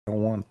I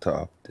want to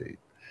update.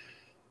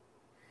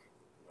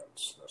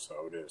 That's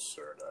how it is,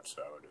 sir. That's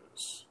how it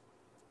is.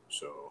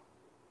 So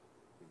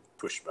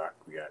push back.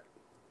 We got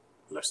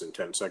less than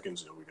 10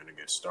 seconds, and we're gonna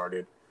get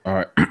started. All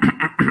right.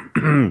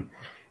 And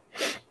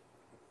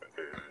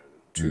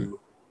 2,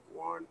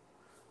 1.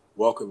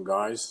 Welcome,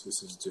 guys.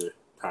 This is the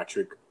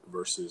Patrick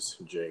versus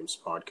James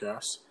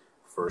podcast.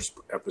 First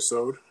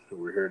episode.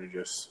 We're here to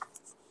just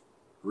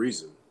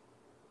reason.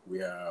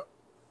 We have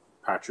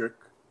Patrick,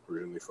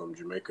 originally from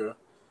Jamaica.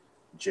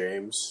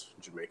 James,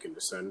 Jamaican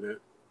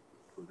descendant.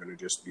 We're going to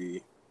just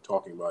be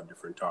talking about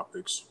different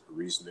topics,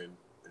 reasoning,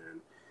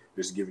 and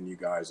just giving you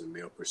guys a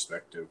male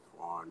perspective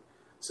on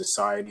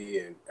society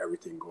and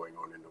everything going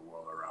on in the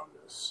world around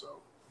us. So,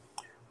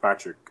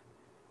 Patrick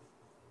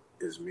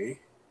is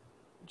me.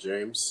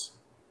 James,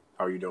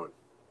 how are you doing?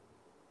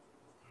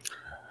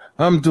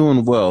 I'm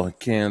doing well.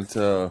 Can't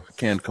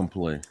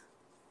complain.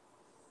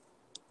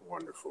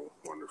 Wonderful,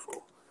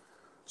 wonderful.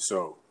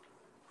 So,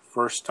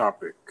 first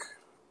topic,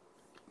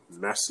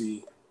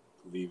 Messi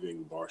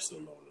leaving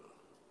Barcelona.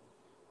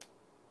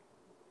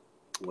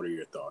 What are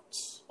your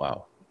thoughts?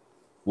 Wow.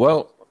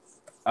 Well,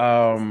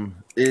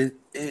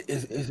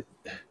 it's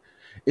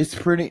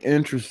pretty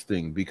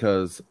interesting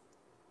because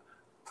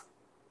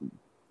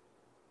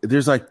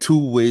there's like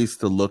two ways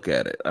to look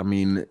at it. I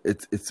mean,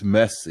 it's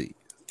Messi,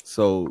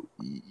 so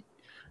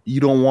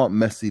you don't want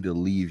Messi to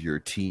leave your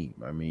team.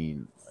 I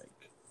mean,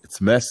 like it's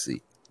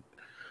Messi,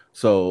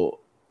 so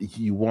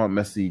you want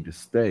Messi to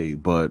stay,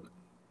 but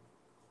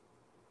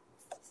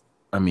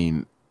I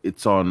mean,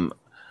 it's on.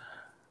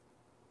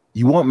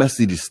 You want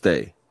Messi to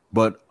stay,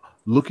 but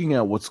looking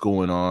at what's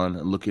going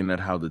on, looking at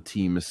how the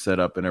team is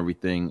set up and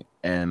everything,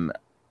 and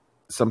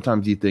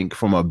sometimes you think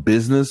from a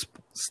business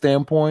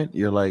standpoint,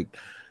 you're like,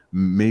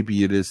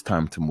 maybe it is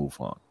time to move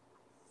on.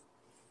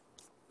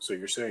 So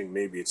you're saying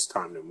maybe it's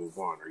time to move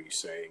on. Are you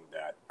saying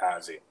that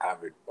as an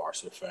avid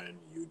Barca fan,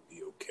 you'd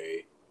be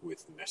okay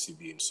with Messi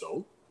being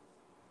sold?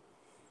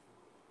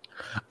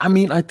 I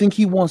mean, I think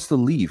he wants to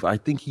leave. I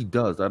think he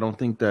does. I don't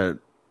think that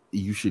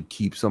you should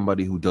keep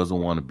somebody who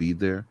doesn't want to be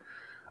there.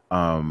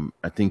 I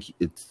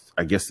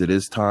guess it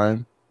is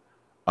time.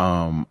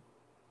 Um,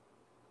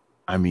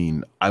 I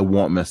mean, I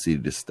want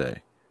Messi to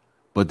stay.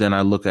 But then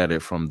I look at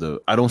it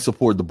I don't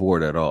support the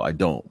board at all. I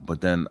don't.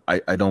 But then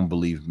I don't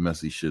believe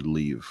Messi should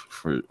leave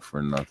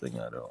for nothing.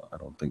 I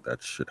don't think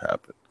that should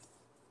happen.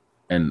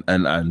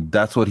 And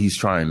that's what he's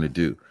trying to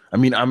do. I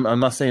mean, I'm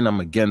not saying I'm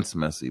against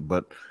Messi,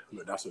 but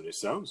that's what it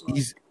sounds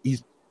like.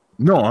 He's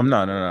no, I'm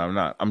not. No, I'm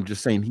not. I'm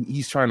just saying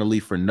he's trying to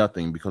leave for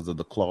nothing because of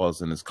the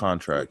clause in his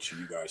contract. Which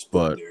you guys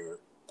put there,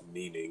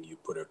 meaning you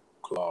put a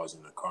clause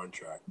in the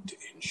contract to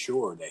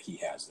ensure that he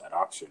has that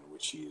option,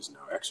 which he is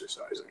now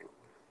exercising.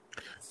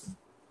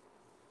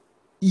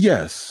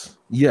 Yes.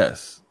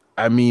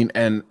 I mean,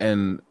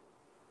 and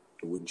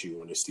wouldn't you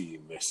want to see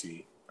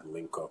Messi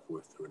link up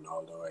with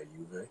Ronaldo at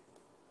Juve?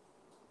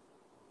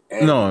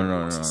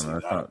 No. That's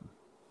not.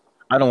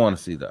 I don't want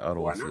to see that. I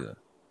don't want to see that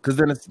because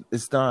then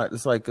it's not.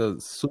 It's like a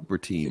super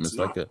team. It's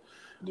like a.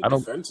 The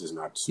defense is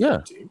not a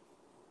super team.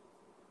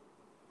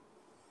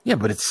 Yeah,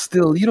 but it's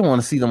still, you don't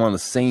want to see them on the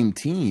same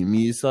team.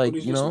 It's like,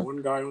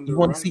 one guy on the you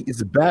want to see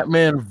it's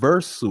Batman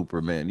versus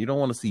Superman. You don't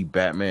want to see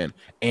Batman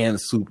and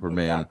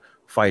Superman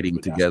fighting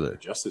together. That's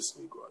what Justice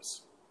League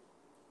was.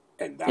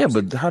 And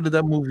but how did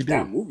that movie do?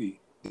 That movie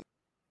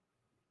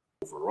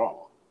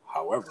overall.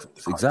 However,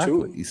 the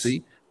cartoons, you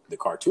see, the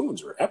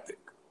cartoons were epic.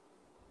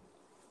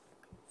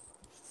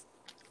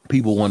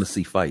 People want to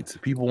see fights.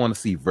 People want to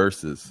see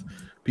versus.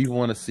 People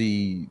want to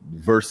see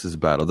versus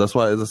battle. That's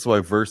why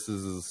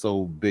versus is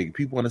so big.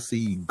 People want to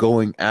see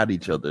going at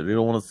each other. They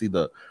don't want to see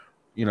the,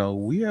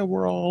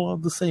 we're all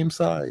on the same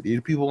side.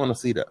 People want to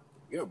see that.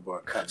 Yeah,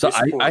 but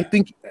I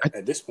think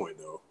at this point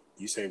though,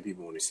 you're saying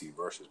people want to see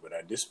versus, but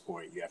at this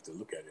point you have to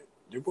look at it.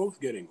 They're both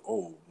getting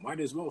old.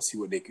 Might as well see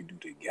what they could do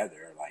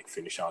together, like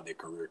finish out their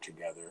career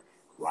together,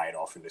 ride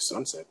off in the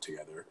sunset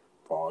together.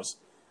 Pause.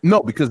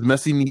 No, because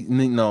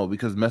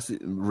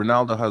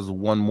Ronaldo has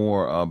one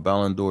more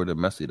Ballon d'Or than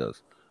Messi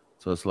does.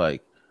 So it's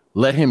like,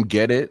 let him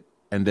get it,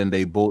 and then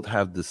they both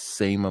have the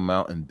same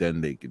amount, and then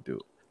they could do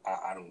it.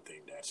 I don't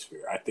think that's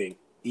fair. I think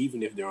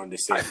even if they're on the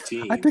same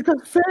team, I think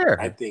that's fair.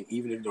 I think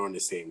even if they're on the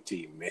same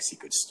team, Messi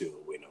could still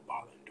win a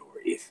Ballon d'Or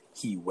if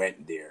he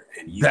went there.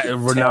 And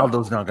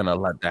Ronaldo's not going to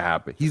let that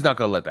happen. He's not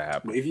going to let that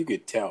happen. But if you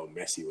could tell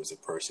Messi was a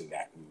person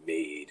that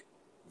made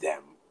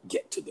them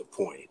get to the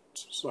point,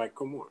 it's like,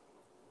 come on.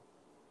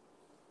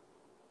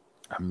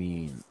 I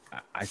mean,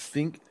 I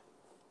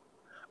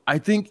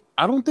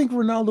don't think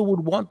Ronaldo would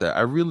want that.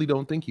 I really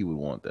don't think he would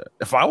want that.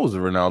 If I was a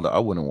Ronaldo, I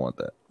wouldn't want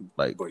that.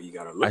 Like, but you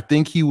gotta look. I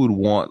think he would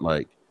want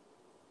like.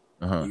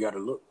 You gotta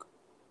look.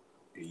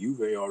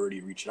 Juve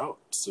already reached out,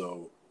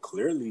 so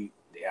clearly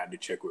they had to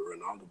check with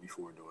Ronaldo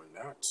before doing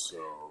that. So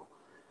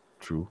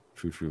true.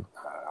 I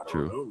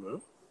don't know,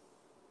 man.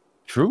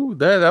 True.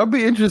 That would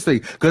be interesting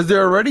because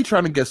they're already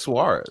trying to get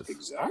Suarez.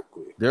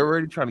 Exactly. They're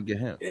already trying to get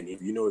him. And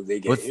if they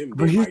get him,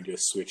 they might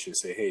just switch and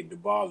say, "Hey,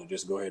 Dybala,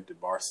 just go ahead to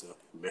Barca.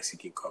 Messi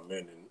can come in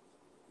and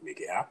make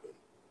it happen."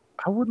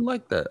 I would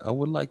like that. I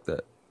would like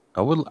that.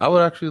 I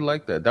would actually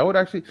like that. That would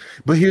actually.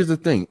 But here's the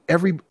thing.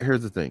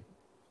 Here's the thing,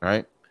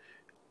 right?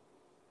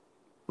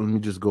 Let me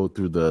just go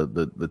through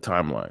the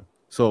timeline.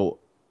 So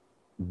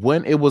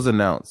when it was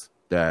announced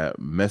that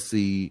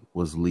Messi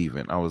was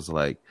leaving, I was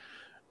like,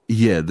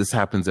 yeah, this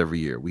happens every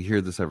year. We hear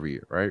this every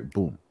year, right?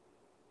 Boom.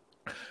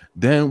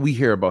 Then we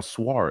hear about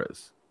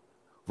Suarez.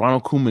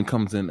 Ronald Koeman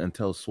comes in and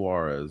tells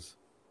Suarez,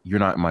 "You're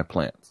not in my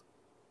plans."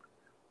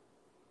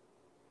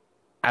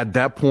 At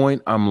that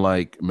point, I'm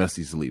like,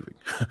 Messi's leaving.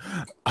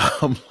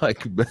 I'm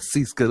like,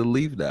 Messi's gonna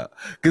leave now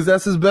because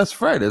that's his best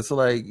friend. It's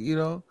like,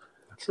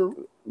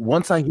 True.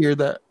 once I hear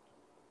that,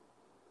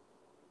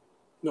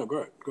 No, go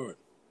ahead. Go ahead.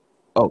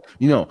 oh,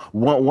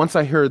 once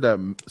I heard that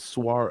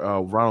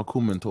Ronald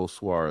Koeman told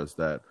Suarez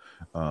that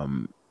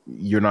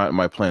you're not in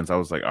my plans, I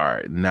was like, all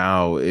right,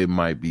 now it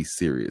might be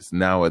serious.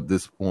 Now at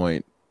this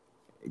point,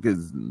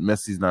 because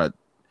Messi's not.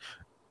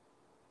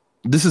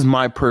 This is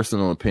my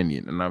personal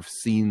opinion, and I've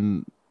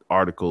seen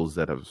articles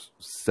that have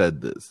said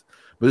this,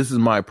 but this is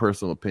my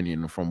personal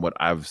opinion from what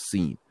I've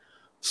seen.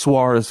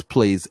 Suarez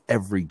plays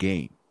every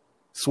game.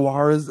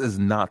 Suarez is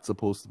not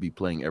supposed to be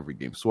playing every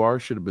game.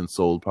 Suarez should have been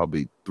sold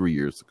probably 3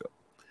 years ago.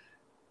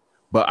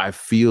 But I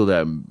feel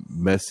that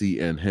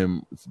Messi and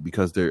him,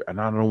 because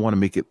and I don't want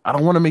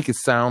to make it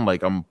sound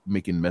like I'm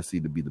making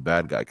Messi to be the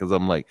bad guy, because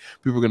I'm like,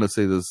 people are gonna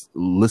say this,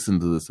 listen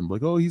to this, and be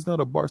like, oh, he's not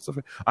a Barca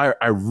fan.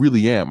 I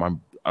really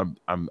am. I'm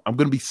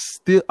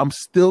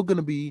still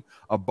gonna be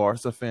a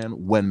Barca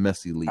fan when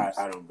Messi leaves.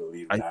 I don't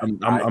believe that.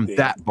 I'm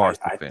that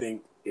Barca fan. I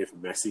think if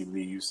Messi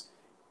leaves,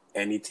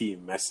 any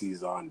team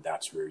Messi's on,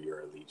 that's where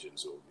your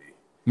allegiance will be.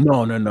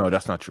 No,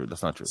 that's not true.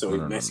 That's not true. So if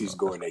Messi's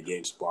going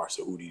against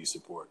Barca, who do you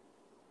support?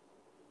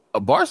 A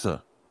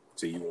Barca.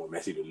 So you want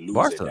Messi to lose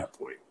Barca. at that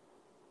point?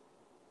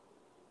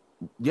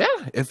 Yeah,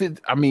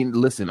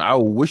 listen, I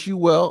wish you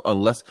well,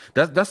 unless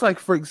that's like,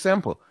 for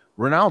example,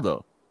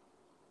 Ronaldo.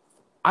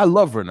 I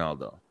love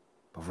Ronaldo,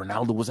 but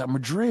Ronaldo was at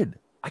Madrid.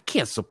 I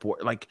can't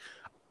support, like,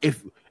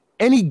 if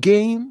any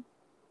game.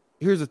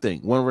 Here's the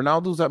thing: when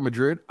Ronaldo's at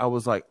Madrid, I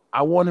was like,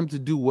 I want him to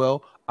do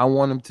well. I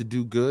want him to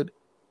do good,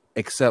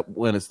 except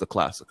when it's the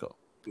Clasico,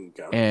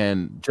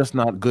 and just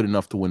not good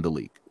enough to win the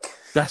league.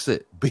 That's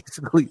it,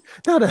 basically.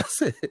 No,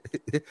 that's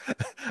it.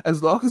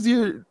 As long as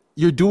you're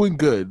doing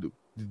good,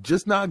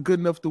 just not good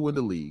enough to win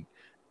the league,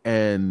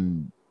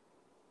 and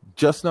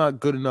just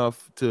not good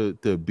enough to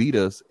beat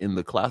us in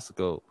the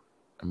Clasico.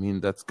 I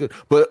mean, that's good.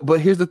 But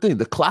here's the thing: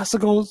 the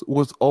Clásicos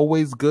was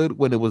always good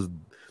when it was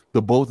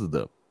the both of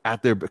them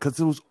out there, because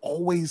it was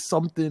always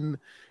something.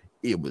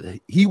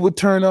 He would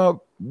turn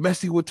up,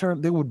 Messi would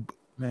turn. They would,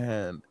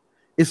 man.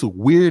 It's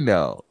weird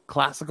now.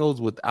 Clásicos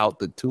without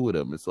the two of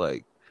them, it's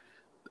like.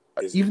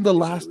 Even the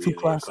last two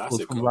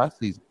Clásicos from last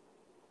season.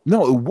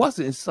 No, it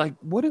wasn't. It's like,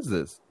 what is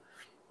this?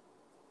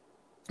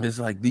 It's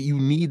like you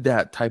need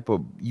that type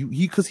of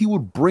because he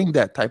would bring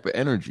that type of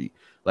energy.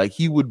 Like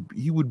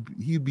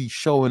he'd be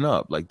showing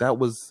up. Like that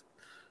was,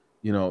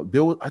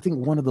 there was, I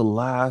think one of the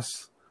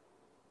last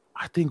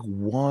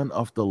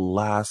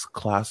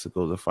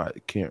Clásicos, if I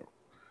can't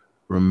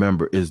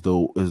remember, is the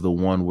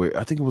one where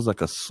I think it was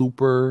like it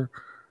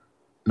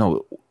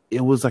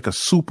was like a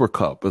Super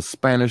Cup, a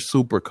Spanish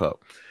Super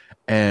Cup.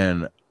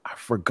 And I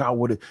forgot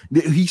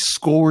he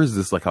scores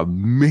this like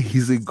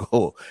amazing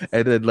goal.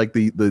 And then like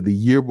the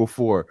year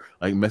before,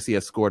 like Messi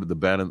had scored at the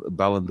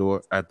Ballon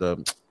d'Or at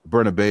the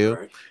Bernabeu,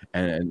 right,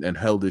 and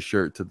held his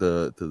shirt to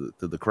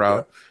the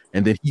crowd. Yeah.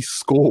 And then he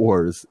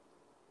scores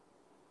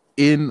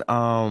in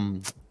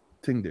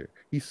Tinder.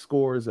 He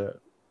scores at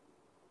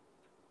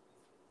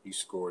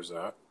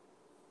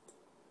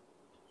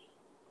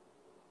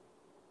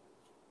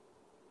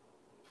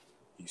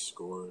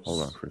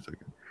Hold on for a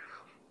second.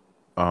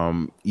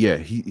 Yeah,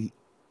 he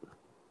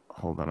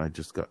hold on, I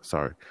just got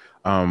sorry.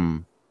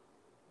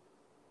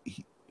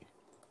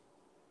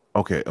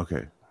 Okay.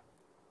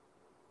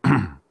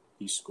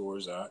 He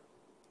scores at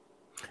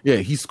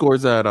he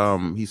scores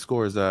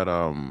at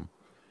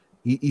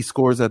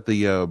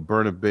the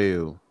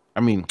Bernabeu. I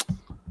mean,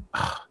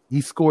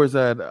 he scores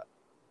at our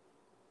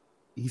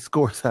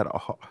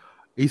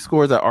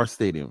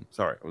stadium.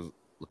 Sorry, I was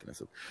looking at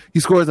something. He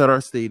scores at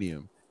our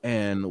stadium.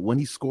 And when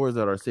he scores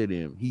at our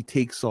stadium, he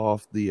takes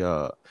off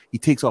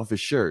his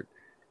shirt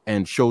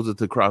and shows it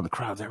to the crowd. The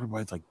crowds,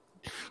 everybody's like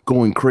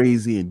going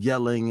crazy and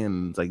yelling.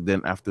 And it's like,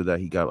 then after that,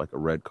 he got like a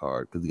red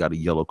card because he got a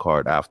yellow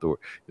card afterward.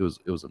 It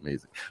was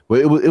amazing.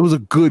 But it was a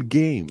good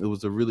game. It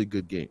was a really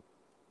good game.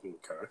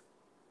 Okay.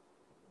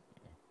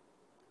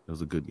 It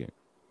was a good game.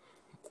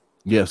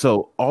 Yeah.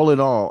 So all in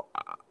all,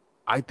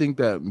 I think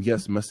that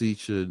yes, Messi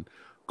should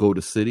go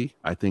to City.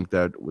 I think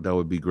that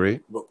would be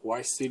great. But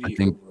why City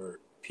over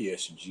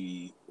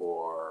PSG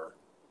or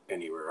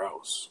anywhere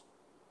else?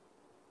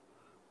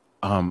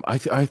 I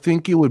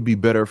think it would be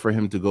better for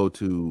him to go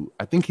to.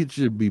 I think it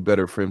should be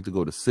better for him to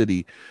go to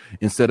City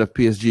instead of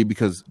PSG,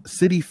 because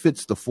City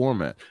fits the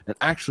format. And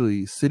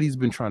actually, City's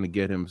been trying to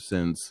get him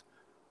since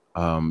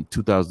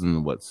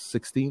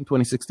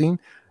 2016.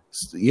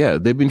 Yeah,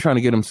 they've been trying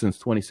to get him since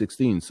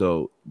 2016.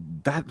 So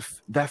that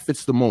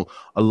fits the mold.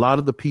 A lot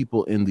of the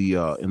people in the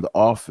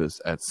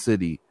office at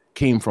City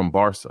came from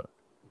Barca.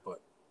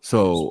 But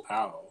So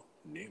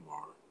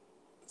Neymar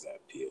was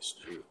at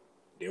PSG.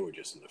 They were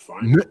just in the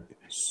final.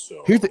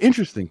 So here's the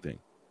interesting thing.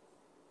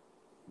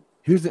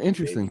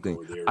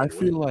 I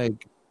feel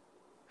like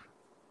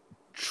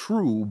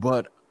true,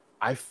 but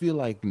I feel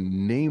like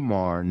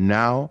Neymar,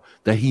 now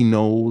that he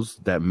knows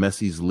that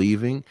Messi's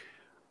leaving,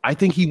 I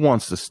think he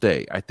wants to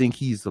stay. I think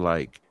he's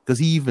like, because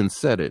he even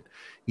said it.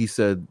 He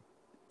said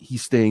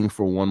he's staying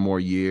for one more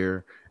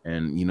year,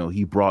 and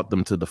he brought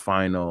them to the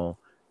final,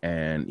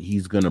 and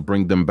he's gonna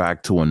bring them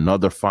back to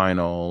another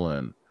final.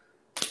 And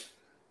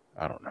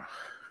I don't know.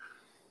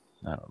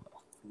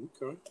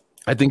 Okay.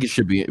 I think it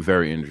should be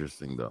very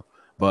interesting though.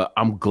 But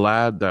I'm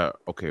glad that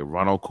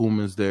Ronald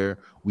Koeman's there.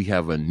 We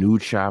have a new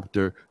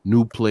chapter,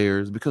 new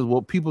players, because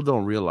what people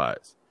don't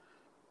realize,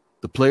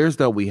 the players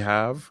that we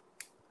have.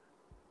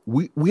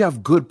 We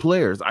have good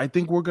players. I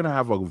think we're gonna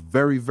have a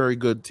very, very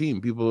good team.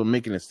 People are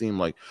making it seem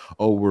like,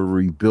 oh, we're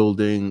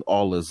rebuilding,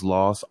 all is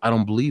lost. I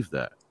don't believe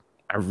that.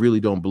 I really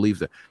don't believe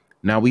that.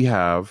 Now we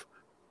have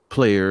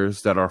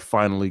players that are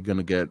finally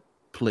gonna get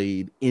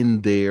played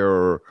in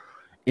their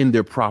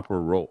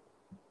proper role.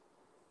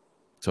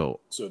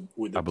 So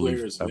with the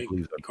players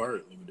linked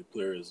currently, with the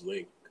players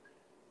linked,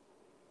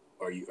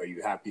 are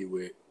you happy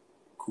with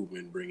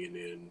Koeman bringing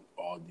in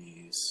all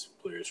these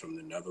players from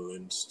the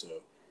Netherlands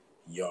to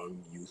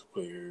young youth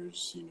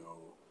players,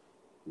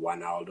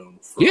 Wijnaldum.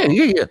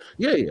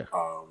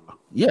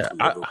 Yeah.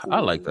 I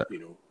like that.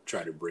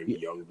 Try to bring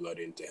young blood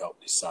in to help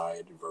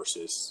decide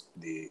versus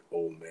the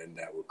old men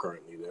that were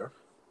currently there.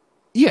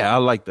 Yeah, I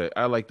like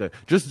that.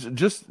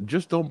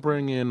 Just don't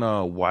bring in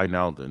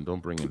Wijnaldum.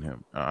 Don't bring in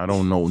him. I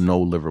don't know no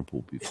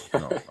Liverpool people.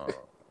 No,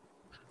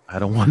 I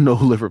don't want no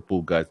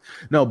Liverpool guys.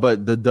 No,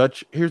 but the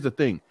Dutch. Here's the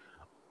thing.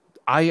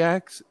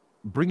 Ajax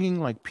bringing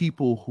like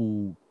people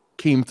who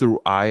came through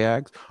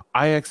Ajax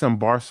and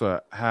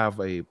Barca have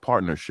a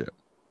partnership.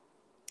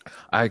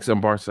 Ajax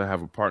and Barca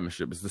have a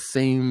partnership. It's the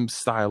same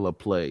style of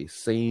play,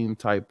 same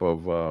type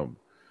of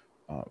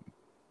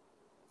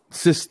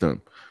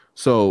system.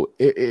 So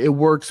it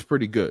works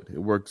pretty good. It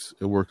works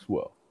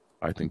well.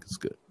 I think it's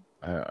good.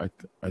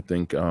 I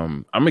think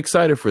I'm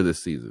excited for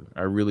this season.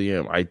 I really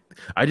am.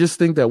 I just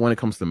think that when it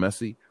comes to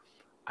Messi,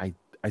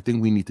 I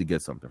think we need to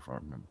get something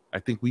from him. I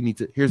think we need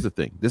to. Here's the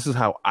thing. This is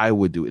how I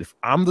would do it. If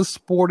I'm the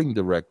sporting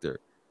director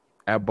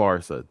at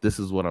Barca, this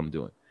is what I'm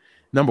doing.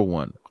 Number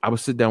one, I would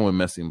sit down with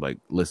Messi and be like,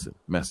 listen,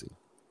 Messi,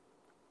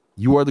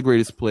 you are the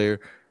greatest player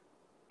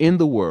in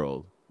the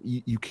world.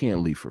 You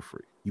can't leave for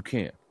free. You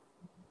can't.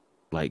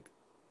 Like,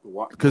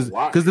 because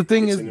the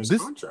thing is,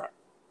 this contract.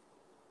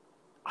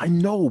 I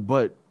know,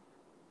 but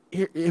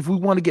if we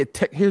want to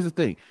get here's the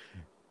thing.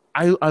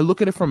 I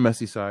look at it from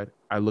Messi's side.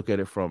 I look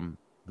at it from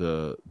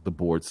the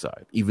board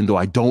side, even though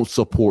I don't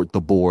support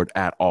the board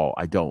at all.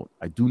 I do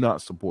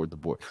not support the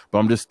board, but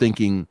I'm just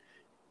thinking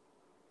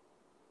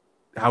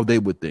how they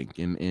would think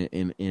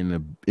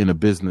in a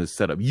business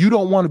setup. You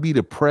don't want to be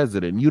the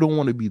president. You don't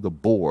want to be the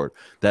board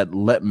that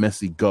let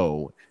Messi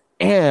go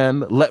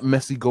and let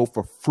Messi go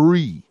for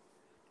free.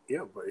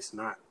 Yeah, but it's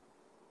not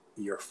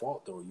your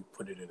fault though. You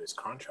put it in his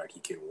contract. He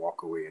can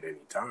walk away at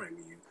any time.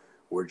 You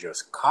were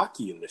just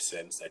cocky in the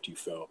sense that you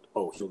felt,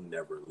 oh, he'll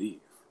never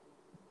leave.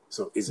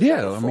 So is it?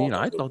 Yeah, I mean,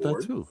 I thought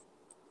that too.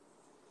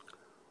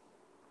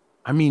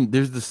 I mean,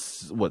 there's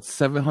this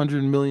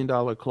 $700 million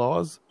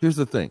clause. Here's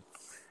the thing.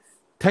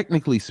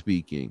 Technically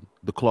speaking,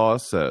 the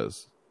clause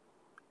says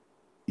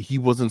he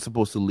wasn't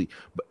supposed to leave.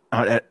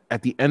 But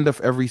at the end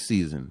of every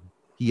season,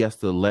 he has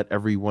to let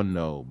everyone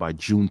know by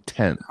June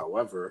 10th.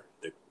 However,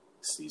 the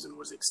season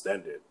was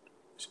extended,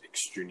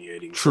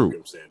 extenuating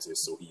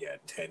circumstances, so he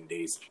had 10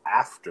 days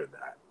after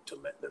that to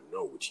let them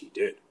know, which he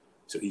did.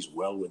 So he's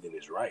well within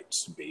his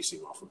rights,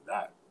 basing off of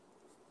that.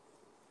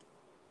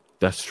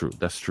 That's true.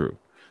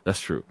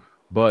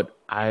 But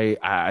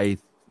I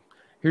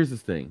here's the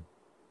thing.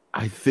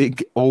 I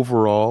think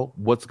overall,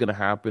 what's going to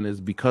happen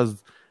is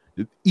because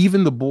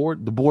even the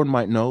board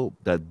might know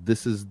that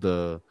this is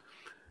the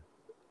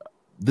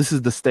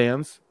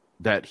stance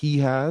that he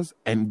has,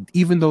 and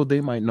even though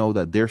they might know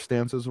that their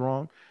stance is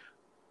wrong,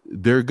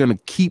 they're going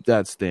to keep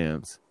that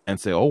stance and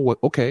say, "Oh,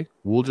 okay,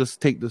 we'll just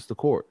take this to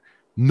court."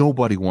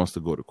 Nobody wants to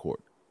go to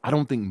court. I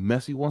don't think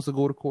Messi wants to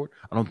go to court.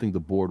 I don't think the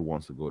board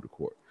wants to go to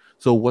court.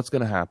 So what's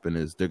going to happen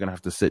is they're going to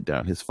have to sit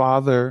down. His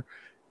father,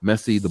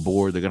 Messi, the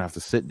board, they're going to have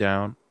to sit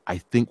down. I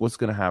think what's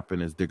going to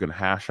happen is they're going to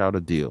hash out a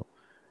deal.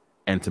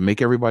 And to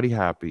make everybody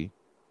happy,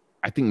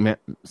 I think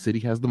City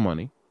has the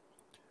money.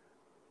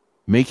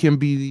 Make him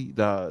be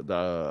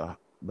the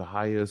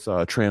highest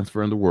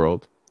transfer in the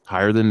world,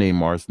 higher than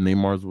Neymar's.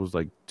 Neymar's was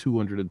like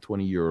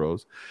 220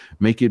 euros.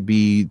 Make it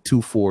be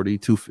 240,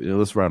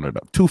 let's round it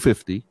up,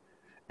 250.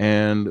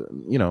 And,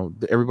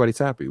 everybody's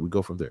happy. We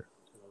go from there.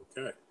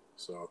 Okay.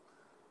 So,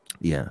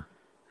 yeah.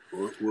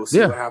 We'll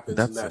see what happens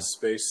in that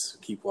space.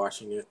 Keep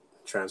watching it.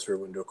 Transfer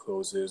window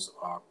closes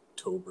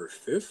October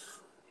 5th,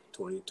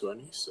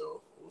 2020.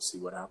 So, we'll we'll see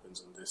what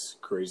happens in this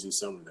crazy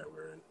summer that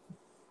we're in.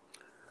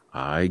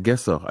 I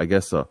guess so.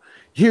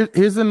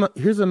 Here's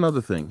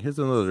another thing. Here's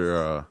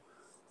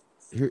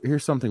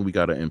something we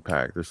got to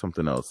impact. There's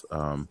something else.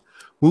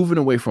 Moving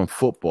away from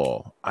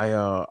football,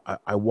 I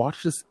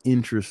watched this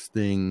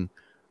interesting,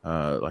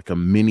 like a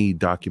mini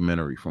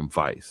documentary from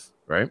Vice,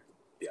 right?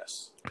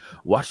 Yes.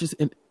 Watch this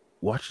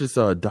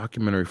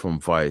documentary from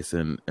Vice,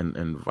 and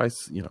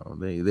Vice,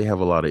 they have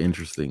a lot of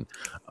interesting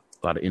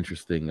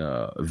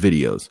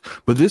videos.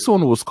 But this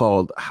one was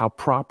called "How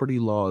Property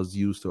Law is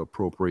Used to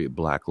Appropriate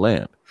Black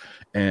Land,"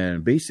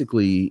 and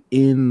basically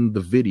in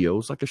the video,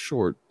 it's like a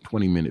short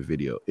 20-minute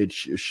video. It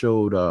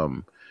showed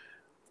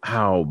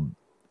how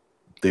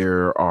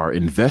there are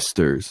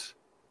investors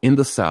in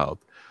the South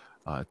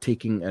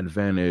taking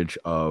advantage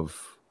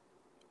of.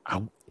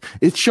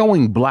 It's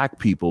showing black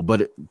people,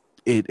 but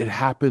it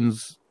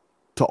happens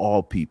to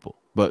all people.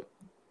 But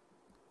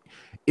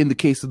in the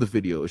case of the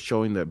video, it's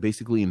showing that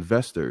basically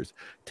investors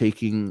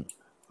taking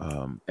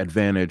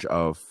advantage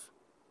of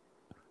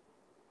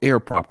air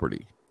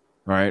property,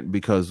 right?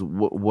 Because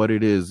what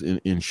it is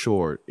in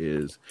short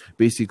is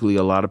basically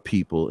a lot of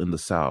people in the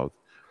South,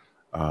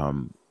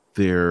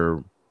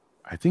 they're,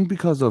 I think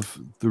because of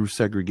through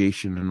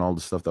segregation and all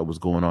the stuff that was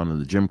going on in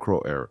the Jim Crow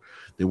era,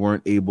 they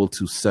weren't able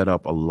to set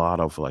up a lot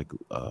of like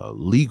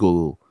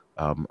legal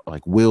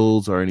like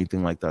wills or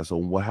anything like that. So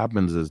what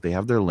happens is they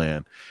have their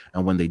land,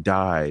 and when they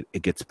died,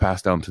 it gets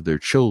passed down to their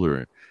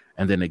children,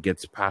 and then it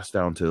gets passed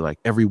down to like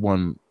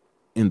everyone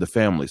in the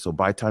family. So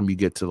by the time you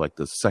get to like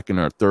the second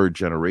or third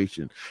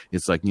generation,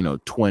 it's like,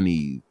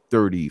 20,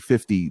 30,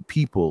 50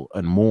 people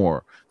and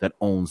more that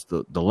owns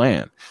the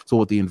land. So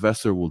what the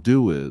investor will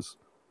do is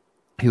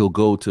he'll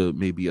go to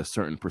maybe a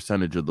certain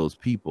percentage of those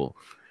people,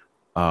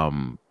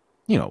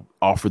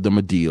 offer them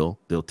a deal,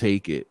 they'll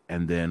take it.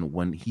 And then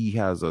when he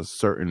has a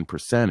certain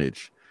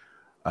percentage,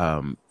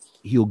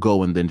 he'll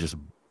go and then just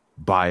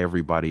buy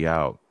everybody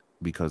out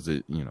because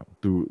it,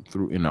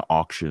 through in an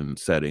auction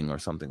setting or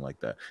something like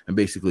that, and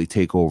basically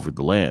take over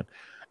the land.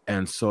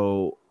 And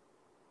so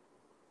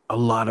a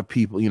lot of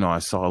people, I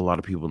saw a lot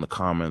of people in the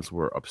comments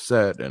were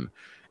upset, and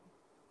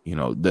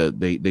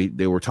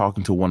they were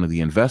talking to one of the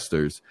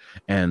investors,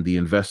 and the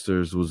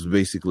investors was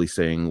basically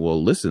saying,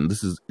 well, listen,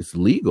 it's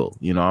legal.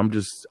 I'm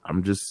just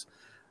this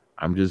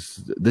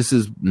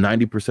is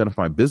 90% of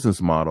my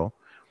business model,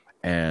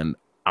 and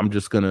I'm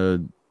just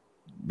gonna,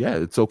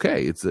 it's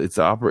okay. It's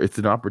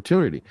an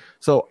opportunity.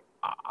 So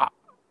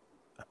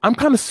I'm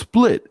kind of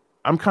split.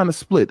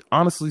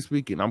 Honestly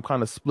speaking, I'm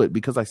kind of split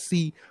because I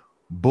see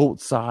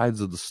both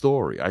sides of the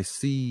story. I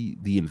see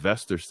the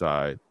investor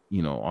side,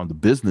 on the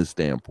business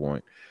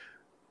standpoint.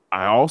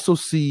 I also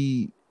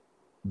see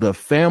the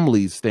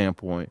family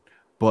standpoint,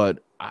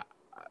 but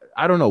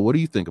I don't know. What do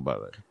you think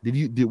about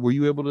that? Were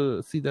you able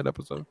to see that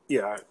episode?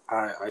 Yeah,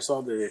 I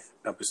saw the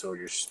episode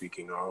you're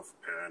speaking of,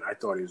 and I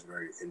thought it was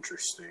very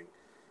interesting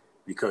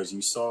because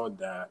you saw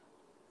that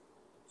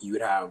you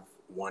would have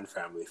one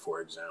family,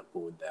 for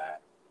example,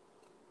 that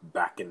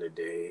back in the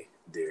day,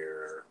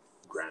 their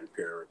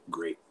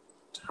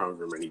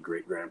however many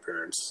great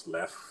grandparents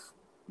left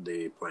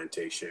the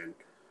plantation,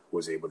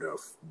 was able to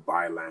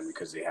buy land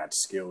because they had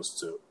skills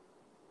to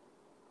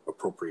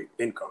appropriate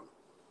income,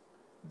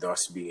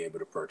 thus being able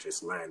to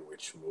purchase land,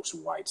 which most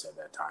whites at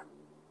that time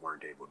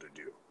weren't able to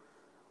do.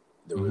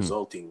 The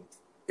resulting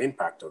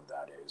impact of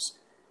that is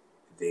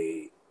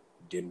they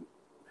didn't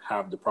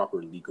have the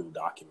proper legal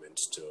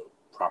documents to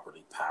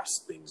properly pass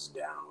things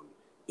down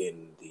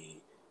in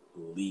the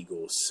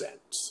legal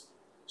sense.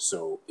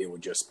 So it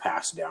would just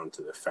pass down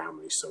to the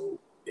family. So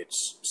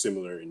it's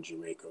similar in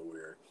Jamaica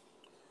where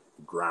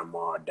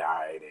grandma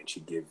died and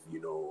she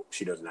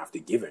doesn't have to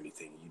give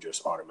anything. You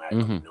just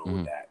automatically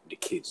know that the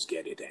kids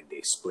get it and they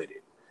split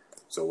it.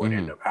 So what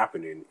ended up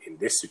happening in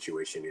this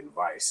situation in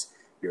Vice,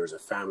 there was a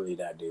family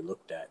that they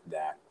looked at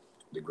that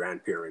the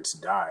grandparents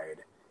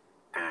died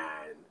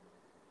and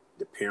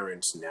the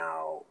parents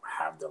now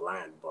have the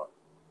land, but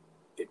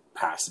it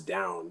passed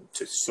down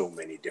to so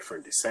many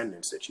different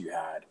descendants that you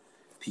had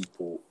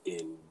people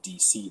in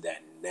DC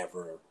that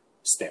never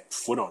stepped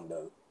foot on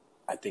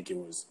I think it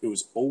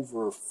was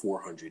over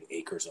 400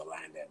 acres of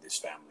land that this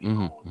family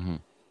owned.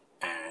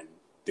 And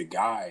the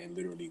guy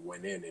literally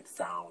went in and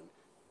found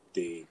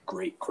the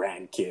great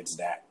grandkids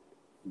that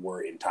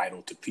were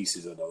entitled to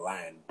pieces of the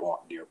land,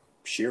 bought their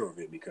share of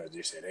it because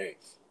they said, hey,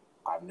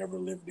 I've never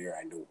lived there.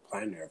 I don't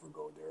plan to ever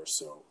go there.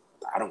 So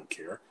I don't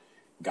care.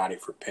 Got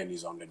it for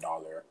pennies on the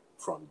dollar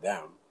from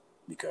them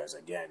because,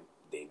 again,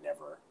 they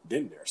never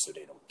been there. So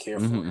they don't care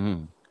for it.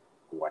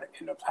 What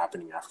ended up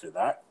happening after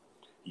that,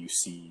 you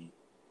see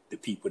the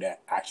people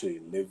that actually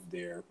live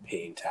there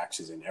paying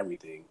taxes and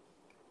everything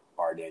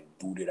are then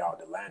booted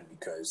out of the land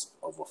because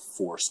of a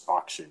forced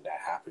auction that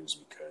happens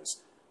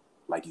because,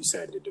 like you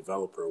said, the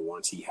developer,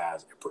 once he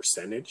has a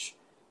percentage,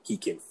 he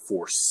can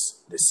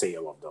force the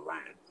sale of the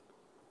land.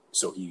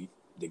 So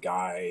the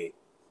guy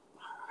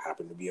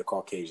happened to be a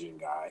Caucasian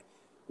guy,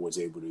 was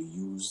able to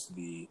use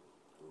the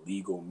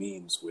legal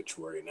means which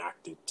were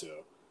enacted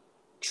to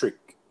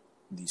trick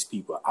these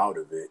people out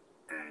of it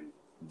and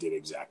did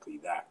exactly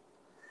that.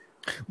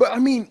 But I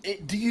mean,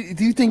 do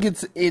you think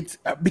it's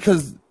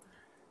because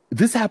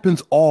this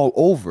happens all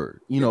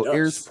over, It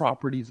heirs does.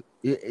 properties.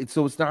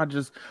 So it's not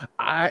just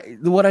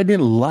what I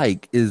didn't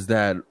like is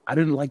that I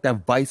didn't like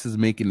that Vice is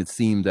making it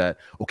seem that,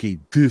 okay,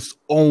 this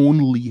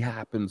only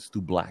happens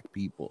to black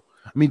people.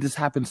 I mean, this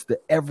happens to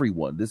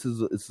everyone. This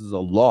is a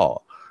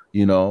law,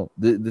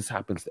 this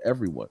happens to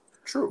everyone.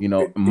 True.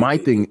 My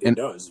thing, It and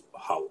does.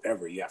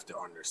 However, you have to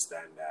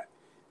understand that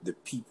the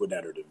people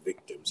that are the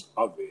victims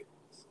of it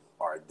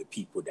are the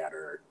people that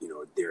are,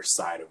 their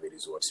side of it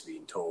is what's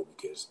being told,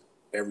 because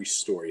every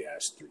story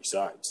has three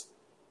sides.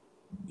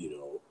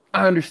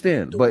 I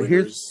understand, The but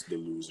winners, the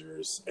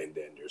losers, and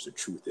then there's a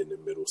truth in the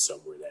middle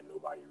somewhere that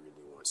nobody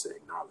really wants to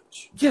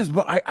acknowledge. yes,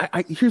 but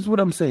I here's what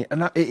I'm saying,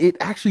 and it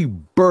actually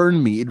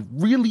burned me. It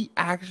really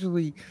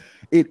actually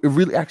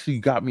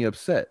got me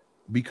upset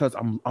because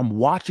I'm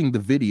watching the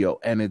video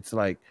and it's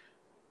like,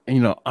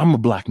 I'm a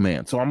black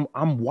man, so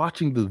I'm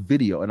watching the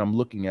video and I'm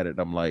looking at it and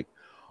I'm like,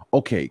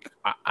 okay,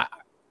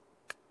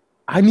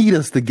 I need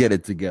us to get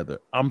it together.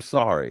 I'm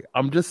sorry.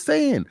 I'm just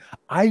saying,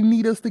 I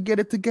need us to get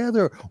it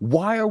together.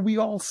 Why are we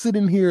all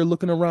sitting here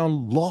looking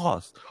around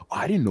lost?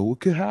 I didn't know it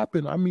could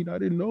happen. I mean, I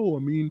didn't know. I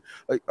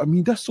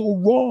mean, that's so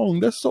wrong.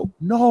 That's so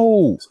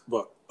no.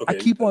 But I okay,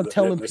 keep on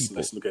telling people.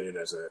 let's look at it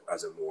as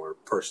a more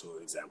personal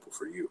example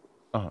for you.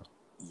 Uh-huh.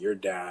 Your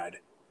dad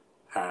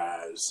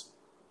has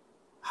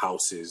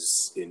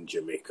houses in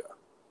Jamaica,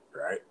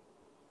 right?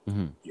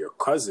 Mm-hmm. Your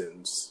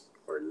cousins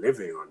are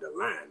living on the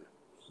land.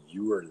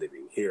 You are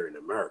living here in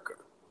America,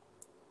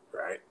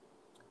 right?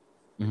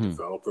 Mm-hmm. A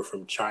developer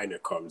from China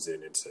comes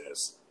in and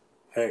says,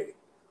 hey,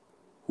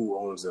 who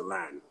owns the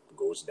land?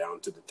 Goes down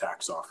to the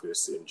tax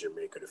office in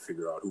Jamaica to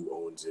figure out who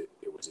owns it.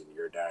 It was in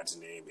your dad's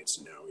name. It's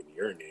now in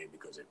your name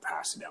because it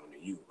passed down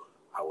to you.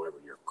 However,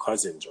 your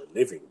cousins are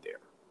living there,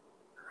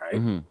 right?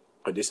 Mm-hmm.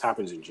 But this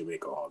happens in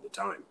Jamaica all the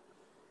time.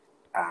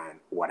 And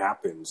what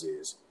happens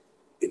is,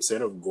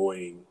 instead of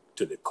going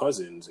to the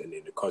cousins and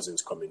then the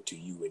cousins coming to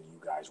you and you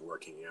guys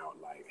working out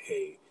like,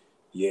 hey,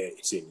 yeah,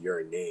 it's in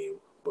your name,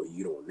 but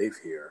you don't live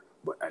here.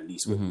 But at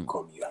least when you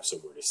come, you have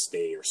somewhere to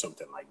stay or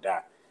something like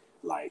that.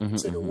 Like,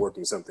 instead of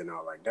working something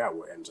out like that,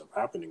 what ends up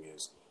happening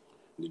is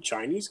the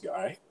Chinese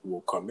guy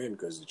will come in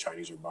because the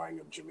Chinese are buying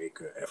up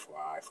Jamaica,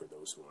 FYI, for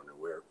those who aren't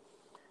aware.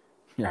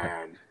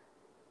 Yeah. And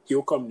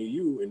he'll come to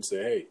you and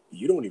say, hey,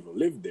 you don't even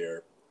live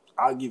there.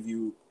 I'll give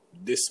you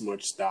this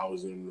much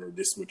thousand or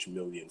this much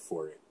million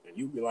for it. And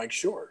you'd be like,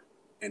 sure.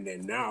 And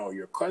then now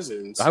your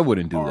cousins, I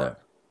wouldn't do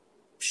that.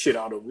 Shit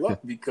out of luck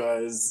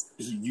because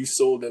you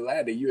sold the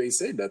land and you ain't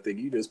said nothing.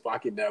 You just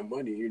pocket that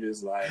money. You're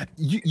just like,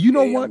 you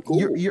know hey, what?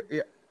 Cool.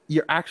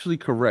 You're actually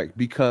correct,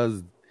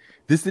 because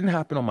this didn't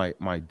happen on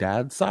my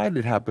dad's side.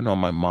 It happened on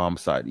my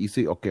mom's side. You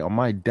see, okay, on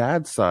my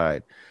dad's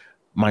side,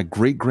 my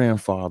great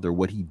grandfather,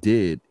 what he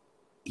did,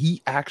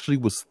 he actually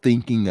was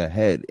thinking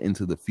ahead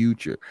into the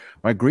future.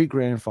 My great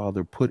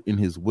grandfather put in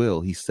his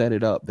will, he set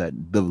it up that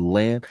the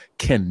land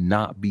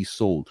cannot be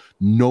sold.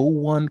 No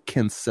one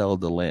can sell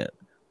the land.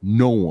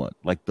 No one.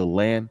 Like, the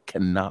land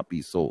cannot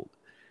be sold.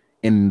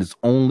 And it's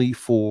only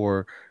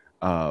for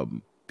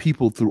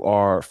people through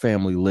our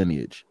family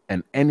lineage.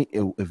 And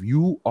if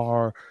you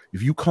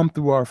come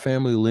through our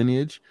family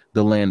lineage,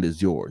 the land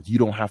is yours. You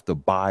don't have to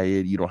buy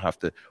it. You don't have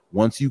to.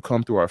 Once you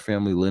come through our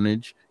family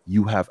lineage,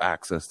 you have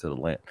access to the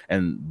land.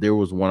 And there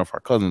was one of our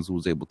cousins who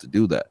was able to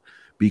do that,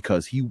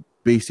 because he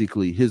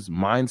basically, his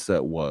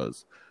mindset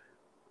was,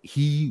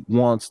 he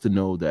wants to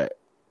know that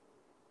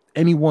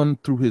anyone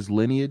through his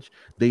lineage,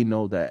 they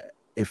know that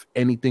if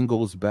anything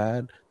goes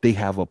bad, they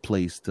have a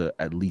place to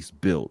at least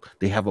build.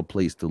 They have a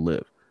place to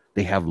live.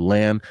 They have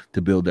land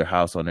to build their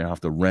house on. They don't have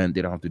to rent.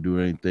 They don't have to do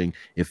anything.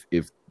 If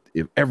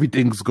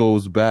everything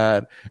goes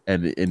bad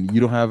and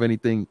you don't have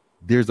anything,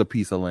 there's a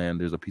piece of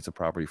land. There's a piece of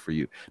property for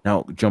you.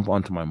 Now, jump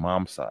onto my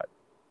mom's side.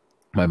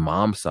 My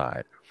mom's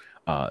side,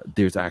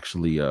 there's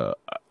actually I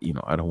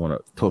don't want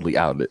to totally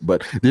out it,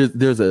 but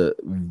there's a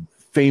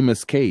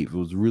famous cave. It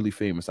was really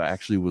famous. I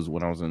actually was,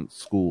 when I was in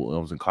school, I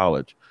was in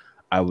college,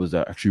 I was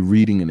actually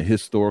reading in a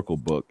historical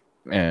book,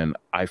 and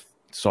I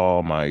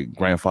saw my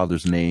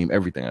grandfather's name,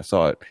 everything. I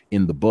saw it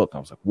in the book. I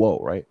was like, whoa,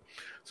 right?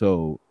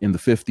 So in the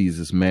 50s,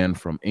 this man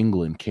from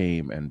England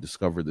came and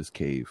discovered this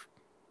cave,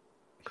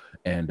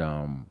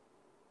 and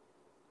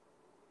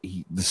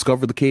he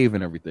discovered the cave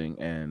and everything,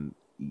 and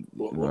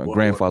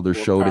grandfather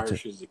showed it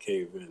to. Is the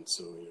cave in,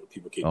 so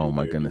people can. Oh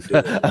my goodness!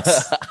 I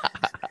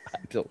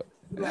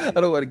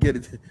don't want to get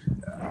it.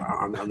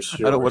 I'm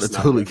sure I don't want to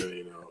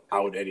totally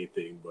out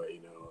anything, but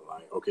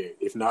like, okay,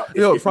 if not,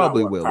 if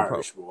probably not, will.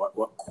 Parish,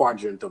 what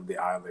quadrant of the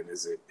island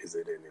is it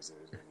in? Is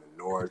it in the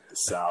north, the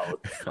south?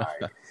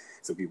 Like,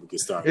 so people can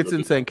start. It's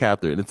in St.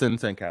 Catherine. It's in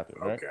St. Catherine,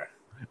 right? Okay.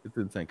 It's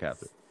in St.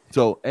 Catherine.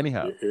 So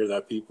anyhow, you hear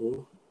that,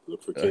 people?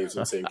 Look for caves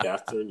in St.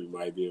 Catherine. You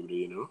might be able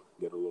to,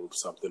 get a little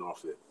something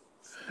off it.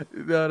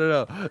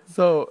 No.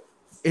 So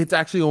it's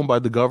actually owned by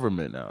the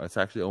government now. It's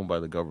actually owned by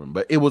the government,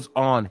 but it was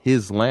on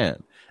his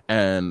land,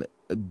 and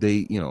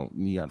they,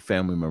 he had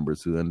family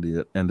members who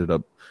ended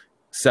up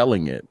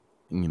selling it,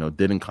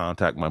 didn't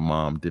contact my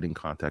mom, didn't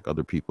contact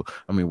other people.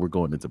 I mean, we're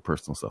going into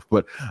personal stuff,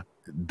 but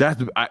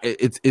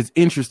it's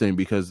interesting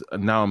because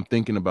now I'm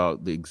thinking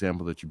about the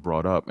example that you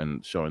brought up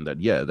and showing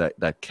that, yeah,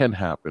 that can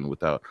happen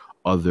without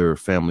other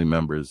family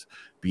members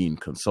being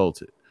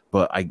consulted.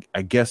 But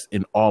I guess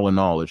in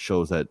all, it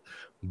shows that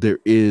there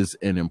is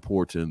an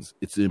importance.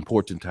 It's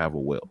important to have a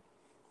will.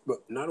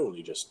 But not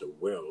only just the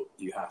will,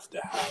 you have to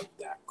have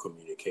that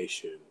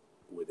communication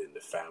within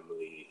the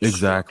family.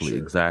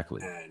 Exactly.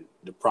 And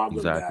the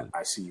problem that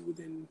I see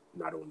within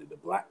not only the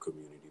Black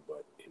community,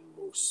 but in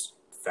most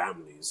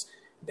families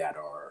that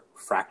are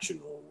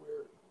fractional,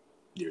 where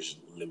there's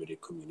limited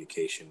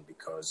communication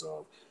because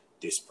of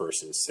this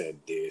person said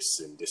this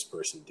and this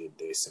person did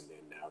this, and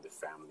then now the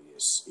family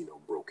is,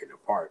 broken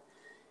apart,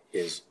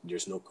 is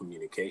there's no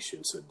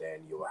communication. So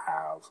then you'll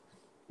have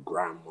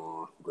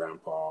grandma,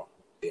 grandpa,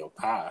 they'll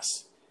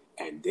pass,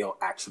 and they'll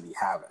actually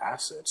have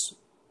assets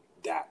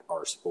that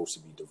are supposed to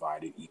be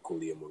divided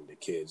equally among the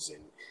kids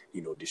and,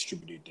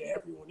 distributed to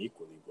everyone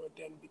equally. But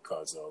then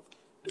because of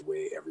the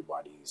way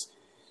everybody's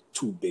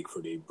too big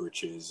for their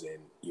britches and,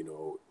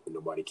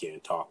 nobody can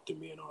talk to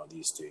me and all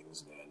these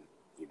things, then,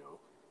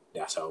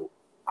 that's how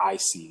I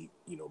see,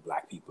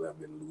 Black people have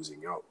been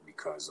losing out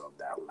because of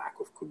that lack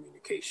of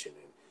communication.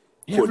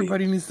 And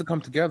everybody needs to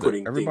come together.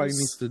 Everybody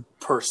needs to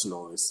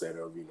personal instead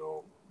of,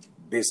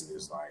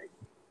 business. Like,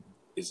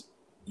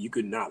 you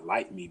could not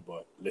like me,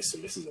 but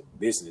listen, this is a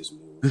business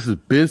move. This is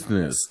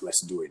business.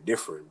 Let's do it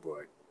different.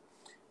 But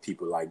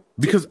people like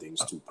because things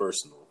too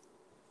personal.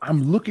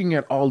 I'm looking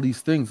at all these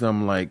things.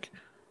 I'm like,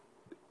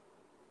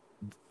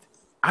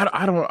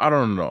 I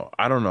don't know.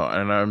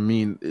 And I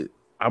mean,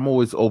 I'm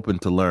always open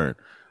to learn,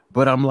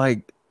 but I'm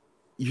like,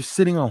 you're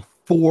sitting on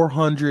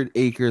 400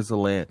 acres of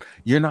land.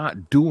 You're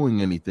not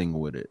doing anything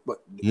with it.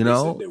 But they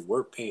said they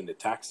were paying the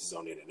taxes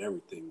on it and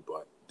everything,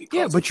 but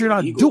because but you're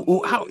not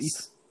doing how.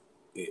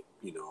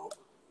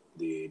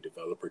 The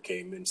developer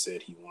came and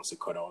said he wants to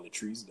cut all the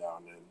trees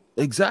down, and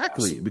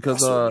exactly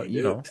because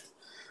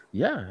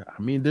yeah,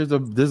 I mean there's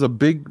a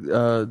big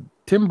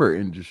timber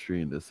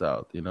industry in the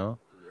South,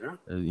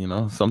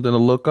 something to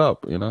look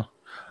up, I'm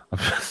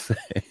just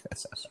saying.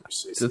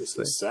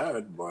 It's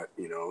sad, but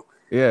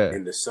yeah,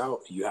 in the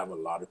South you have a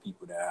lot of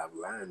people that have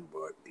land,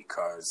 but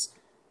because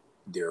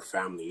their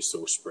family is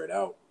so spread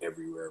out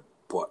everywhere,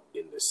 but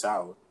in the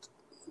South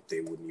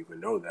they wouldn't even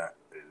know that.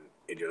 And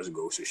it just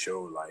goes to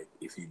show, like,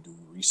 if you do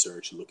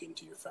research, look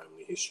into your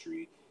family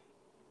history,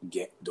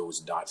 get those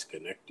dots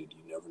connected,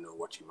 you never know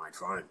what you might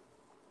find.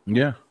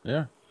 Yeah.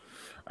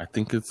 I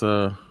think it's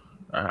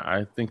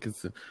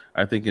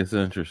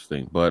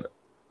interesting, but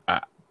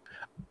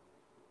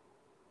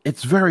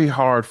it's very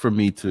hard for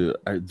me to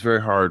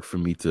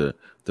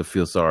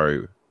feel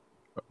sorry.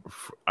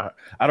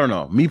 I don't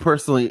know. Me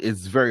personally,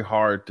 it's very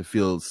hard to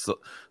feel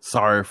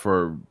sorry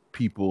for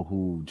people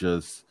who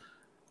just.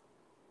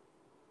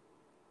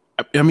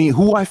 I mean,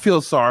 who I feel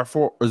sorry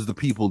for is the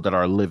people that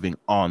are living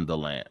on the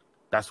land.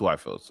 That's who I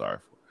feel sorry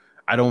for.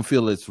 I don't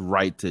feel it's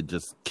right to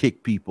just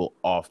kick people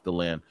off the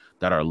land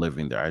that are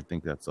living there. I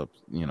think that's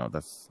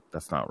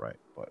that's not right.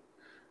 But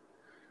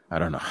I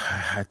don't know.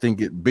 I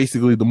think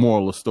basically the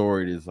moral of the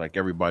story is like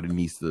everybody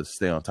needs to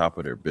stay on top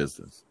of their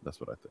business. That's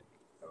what I think.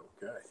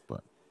 Okay.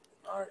 But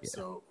all right,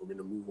 so we're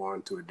gonna move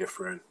on to a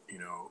different,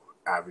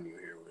 avenue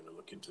here. We're gonna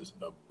look into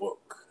a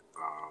book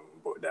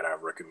that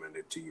I've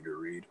recommended to you to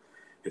read.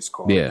 It's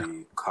called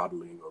The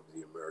Coddling of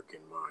the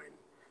American Mind.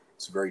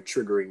 It's a very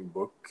triggering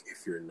book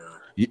if you're not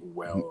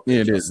well.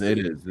 It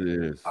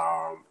is.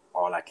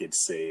 All I could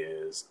say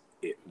is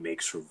it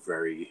makes for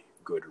very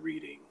good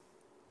reading.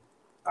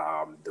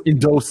 In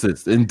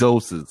doses,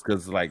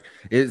 because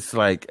it's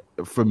like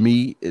for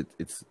me,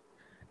 it's.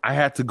 I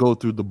had to go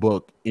through the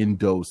book in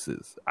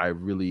doses. I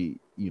really,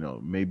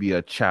 maybe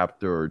a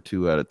chapter or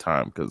two at a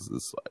time, because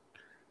it's like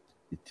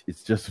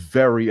it's just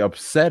very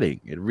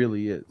upsetting. It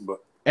really is.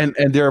 And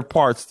there are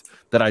parts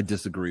that I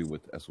disagree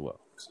with as well.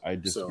 I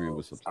disagree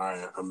with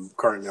something. I'm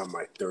currently on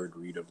my third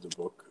read of the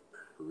book.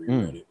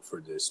 Reread it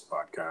for this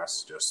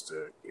podcast just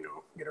to,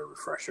 get a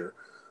refresher.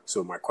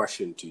 So my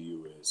question to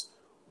you is,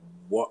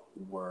 what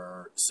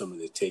were some of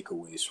the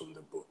takeaways from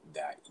the book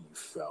that you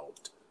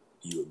felt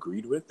you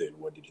agreed with, and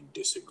what did you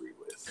disagree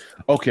with?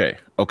 Okay.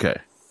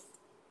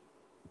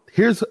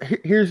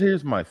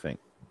 Here's my thing.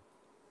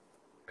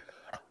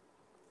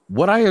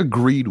 What I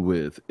agreed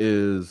with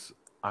is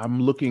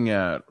I'm looking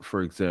at,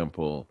 for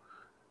example,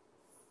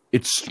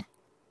 it's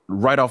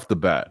right off the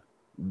bat.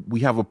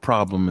 We have a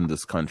problem in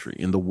this country,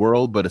 in the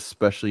world, but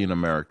especially in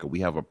America. We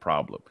have a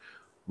problem.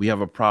 We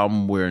have a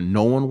problem where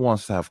no one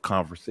wants to have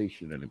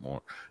conversation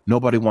anymore.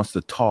 Nobody wants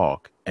to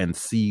talk and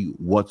see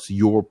what's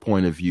your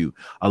point of view.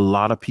 A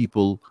lot of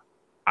people,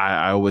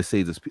 I always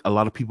say this, a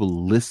lot of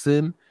people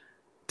listen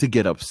to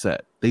get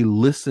upset. They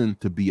listen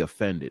to be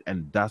offended.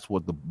 And that's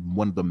what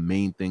one of the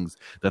main things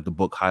that the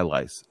book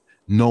highlights.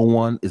 No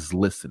one is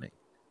listening,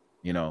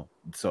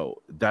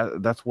 so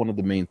that's one of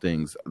the main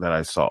things that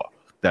I saw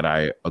that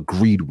I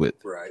agreed with.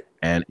 Right.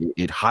 And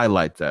it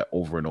highlights that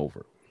over and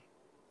over.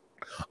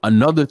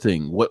 Another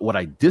thing, what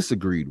I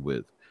disagreed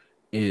with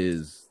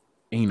is,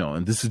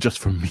 and this is just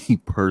for me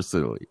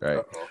personally, right?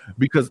 Uh-oh.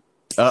 Because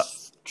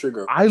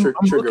Trigger I'm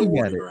looking at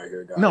warning it. right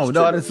here, guys. No,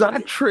 Trigger it's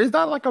warning. not. It's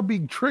not like I'm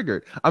being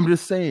triggered. I'm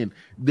just saying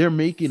they're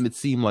making it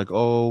seem like,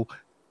 oh,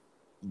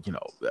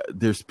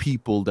 there's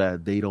people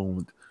that they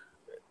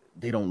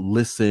don't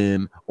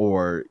listen,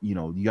 or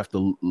you have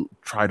to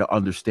try to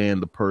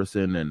understand the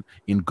person and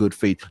in good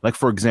faith. Like,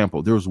 for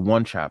example, there was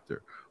one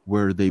chapter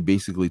where they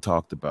basically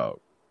talked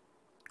about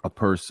a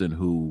person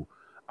who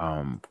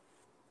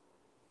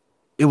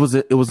it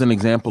was an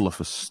example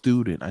of a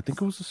student. I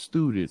think it was a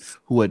student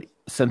who had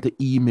sent an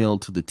email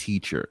to the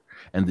teacher,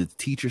 and the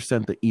teacher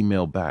sent the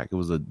email back. It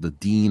was the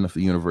dean of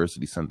the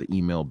university sent the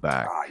email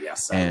back.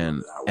 Yes,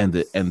 and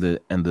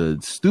the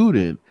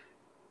student,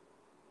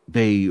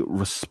 they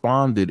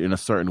responded in a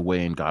certain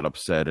way and got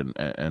upset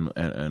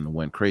and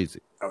went crazy.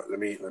 Let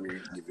me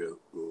give you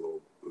a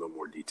little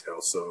more detail.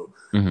 So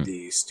Mm-hmm.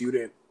 the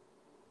student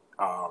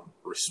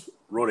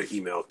wrote an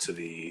email to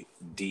the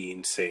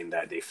dean saying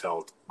that they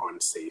felt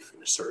unsafe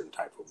in a certain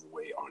type of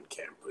way on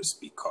campus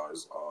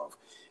because of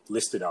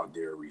listed out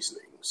their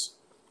reasonings.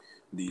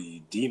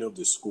 The dean of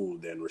the school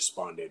then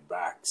responded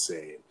back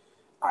saying,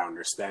 I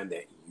understand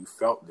that you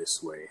felt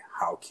this way.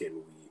 How can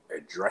we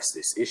address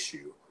this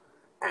issue?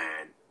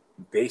 And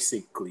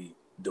basically,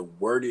 the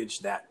wordage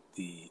that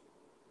the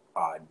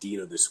dean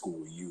of the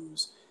school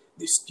used,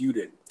 the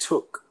student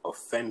took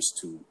offense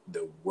to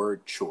the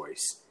word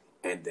choice,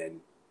 and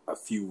then a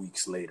few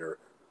weeks later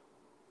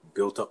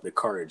built up the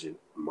courage, in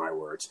my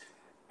words,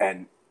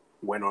 and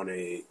went on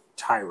a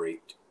tirade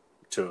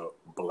to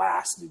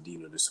blast the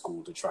dean of the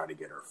school to try to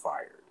get her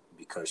fired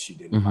because she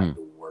didn't like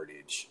the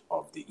wordage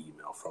of the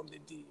email from the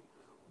dean.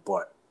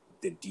 But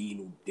the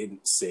dean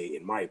didn't say,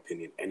 in my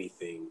opinion,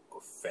 anything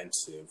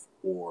offensive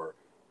or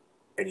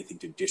anything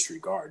to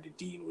disregard. The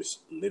dean was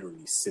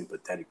literally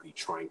sympathetically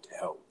trying to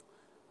help.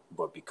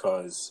 But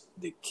because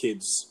the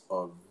kids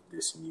of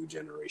this new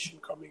generation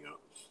coming up,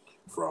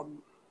 from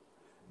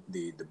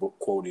the book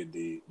quoted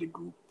the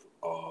group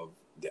of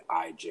the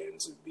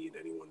iGens of being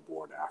anyone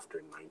born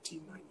after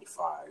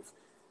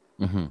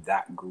 1995,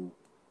 that group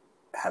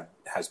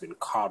has been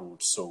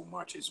coddled so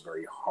much, it's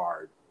very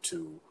hard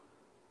to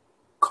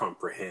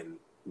comprehend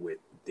with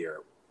their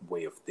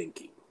way of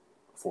thinking.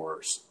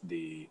 For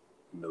the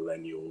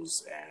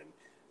millennials and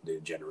the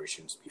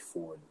generations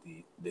before,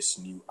 this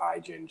new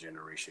iGen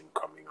generation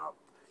coming up,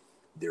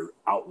 their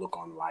outlook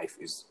on life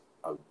is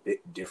a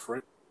bit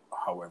different.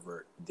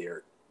 However,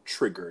 they're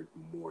triggered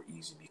more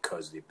easy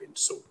because they've been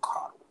so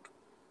coddled.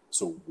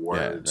 So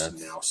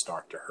words now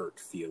start to hurt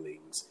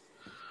feelings.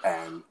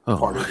 And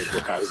part of the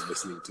book I was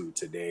listening to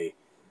today,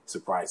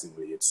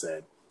 surprisingly, it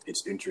said,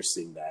 it's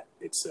interesting that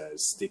it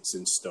says sticks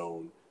and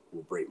stone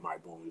will break my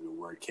bones, the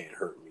word can't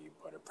hurt me.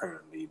 But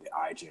apparently the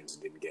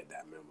iGens didn't get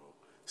that memo.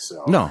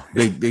 So no,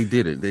 they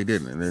didn't. They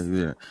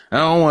didn't. I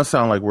don't want to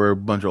sound like we're a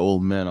bunch of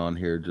old men on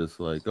here, just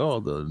like, oh,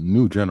 the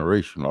new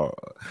generation. I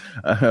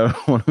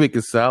don't want to make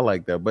it sound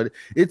like that, but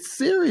it's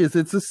serious.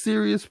 It's a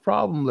serious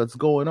problem that's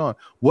going on.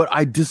 What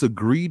I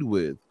disagreed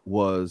with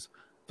was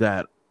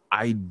that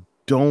I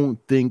don't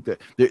think that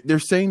they're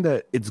saying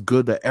that it's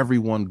good that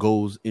everyone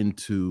goes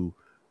into.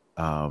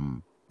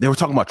 They were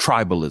talking about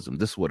tribalism.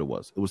 This is what it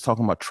was. It was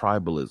talking about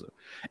tribalism,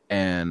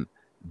 and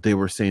they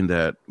were saying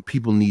that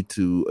people need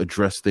to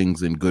address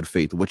things in good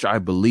faith, which I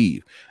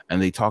believe.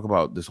 And they talk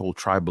about this whole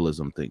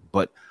tribalism thing.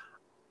 But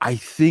I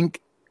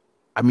think,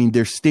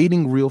 they're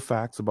stating real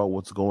facts about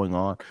what's going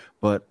on,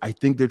 but I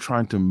think they're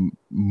trying to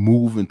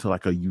move into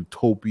like a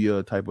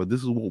utopia type of,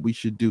 this is what we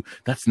should do.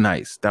 That's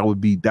nice. That would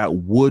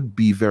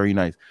be very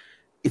nice.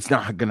 It's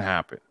not going to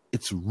happen.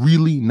 It's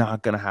really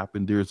not going to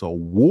happen. There's a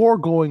war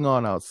going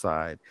on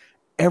outside.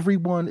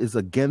 Everyone is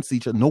against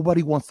each other.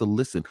 Nobody wants to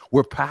listen.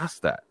 We're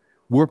past that.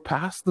 We're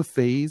past the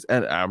phase,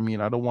 and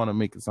I don't want to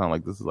make it sound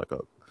like this is like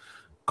a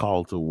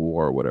call to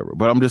war or whatever,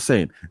 but I'm just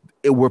saying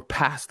we're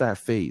past that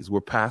phase.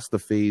 We're past the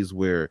phase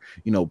where,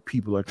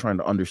 people are trying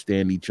to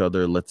understand each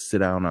other. Let's sit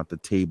down at the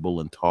table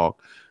and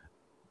talk.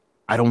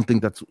 I don't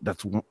think that's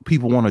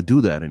people want to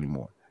do that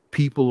anymore.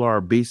 People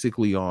are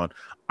basically I'm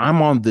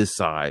on this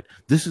side.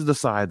 This is the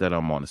side that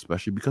I'm on,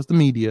 especially because the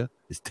media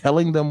is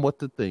telling them what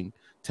to think,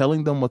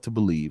 telling them what to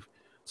believe.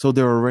 So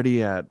they're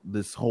already at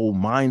this whole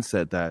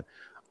mindset that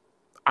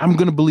I'm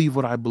going to believe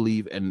what I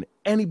believe, and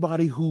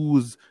anybody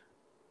who's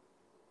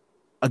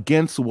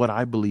against what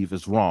I believe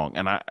is wrong.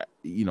 And I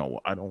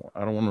don't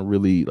want to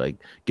really like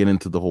get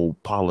into the whole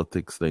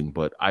politics thing,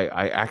 but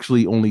I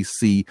actually only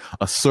see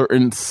a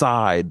certain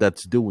side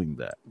that's doing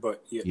that.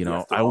 But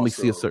I only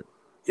see a certain.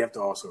 You have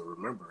to also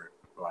remember,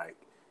 like,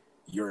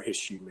 you're a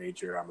history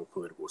major, I'm a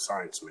political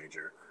science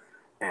major,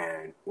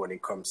 and when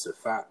it comes to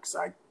facts,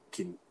 I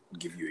can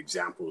give you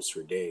examples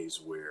for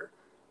days where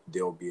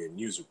there'll be a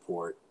news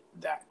report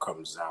that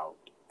comes out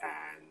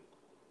and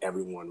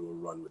everyone will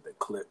run with a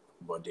clip,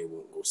 but they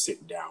won't go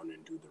sit down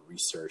and do the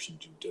research and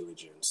due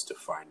diligence to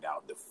find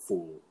out the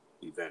full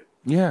event.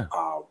 Yeah.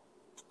 A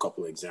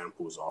couple of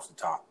examples off the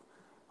top.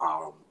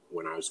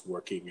 When I was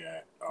working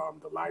at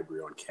the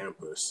library on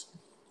campus,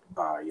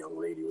 a young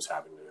lady was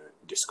having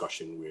a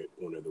discussion with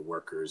one of the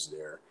workers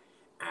there,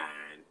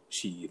 and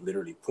she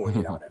literally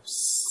pointed out a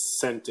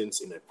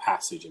sentence in a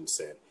passage and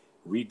said,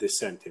 "Read the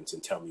sentence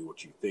and tell me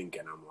what you think."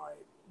 And I'm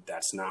like,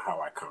 that's not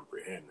how I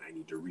comprehend. I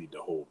need to read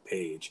the whole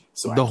page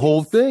so the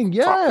whole thing,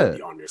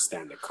 properly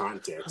understand the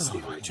context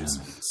in which it's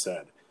being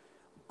said.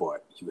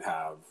 But you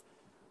have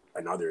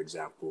another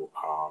example.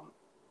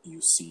 You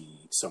see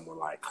someone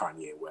like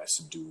Kanye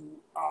West do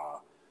a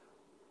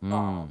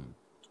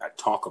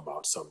talk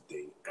about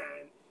something,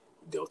 and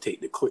they'll take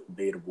the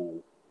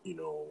clickbaitable,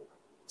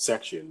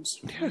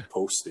 sections,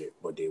 post it,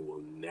 but they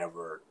will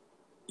never.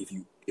 If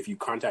you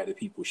contact the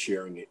people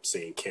sharing it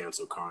saying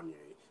cancel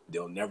Kanye,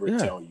 they'll never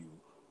tell you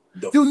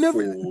the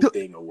full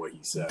thing of what he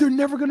said. They're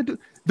never going to do.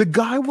 The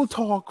guy will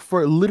talk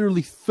for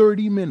literally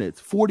 30 minutes,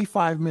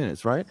 45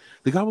 minutes, right?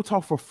 The guy will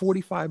talk for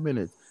 45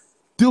 minutes.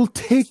 They'll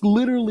take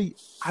literally,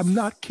 I'm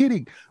not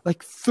kidding,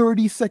 like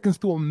 30 seconds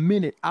to a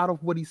minute out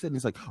of what he said. And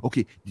it's like,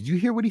 okay, did you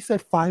hear what he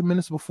said 5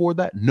 minutes before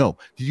that? No.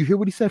 Did you hear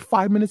what he said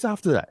 5 minutes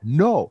after that?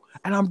 No.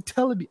 And I'm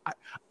telling you,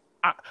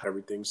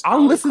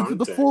 I'll listen to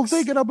the full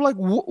thing and I'm like,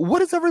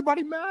 what is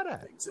everybody mad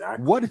at?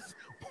 Exactly.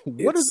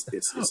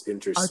 It's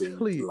interesting.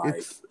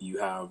 You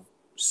have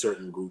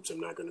certain groups, I'm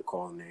not going to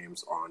call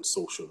names, on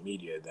social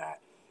media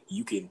that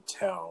you can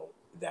tell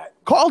that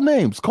call the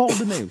names. Call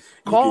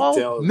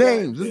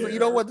names. You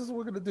know what? This is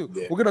what we're gonna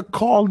do. We're gonna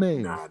call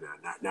names.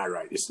 Not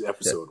right. This is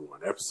episode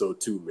 1.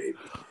 Episode 2, maybe.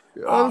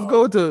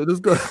 Let's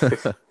go.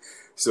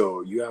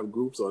 So you have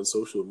groups on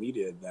social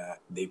media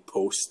that they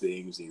post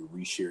things, they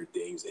reshare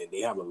things, and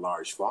they have a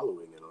large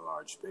following and a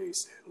large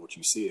base. And what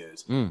you see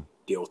is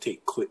they'll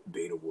take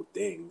clickbaitable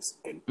things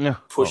and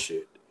push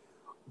it.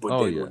 But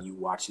when you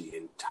watch the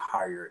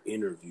entire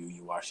interview,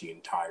 you watch the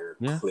entire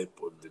clip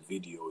of the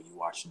video, you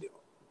watch the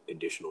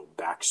additional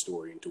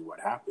backstory into what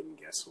happened,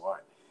 guess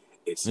what?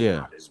 It's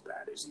not as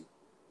bad as you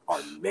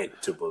are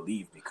meant to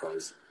believe,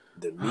 because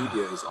the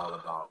media is all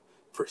about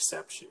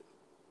perception.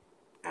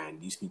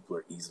 And these people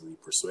are easily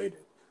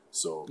persuaded.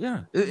 So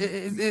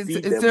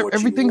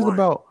everything's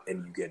about,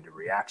 and you get the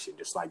reaction,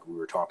 just like we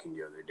were talking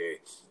the other day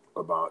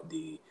about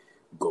the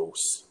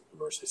Ghost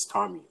versus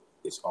Tommy.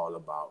 It's all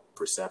about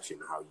perception,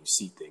 how you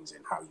see things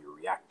and how you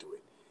react to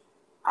it.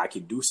 I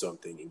can do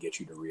something and get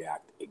you to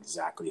react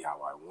exactly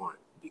how I want,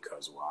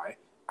 because why?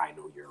 I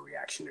know you're a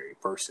reactionary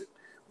person.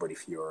 But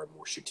if you're a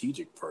more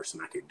strategic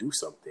person, I can do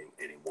something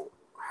and it won't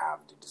have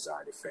the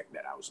desired effect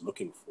that I was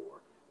looking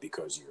for,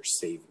 because you're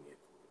saving it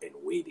and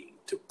waiting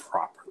to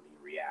properly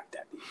react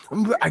at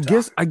the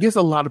I guess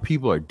a lot of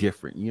people are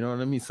different, you know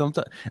what I mean?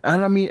 Sometimes,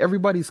 and I mean,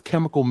 everybody's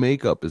chemical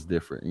makeup is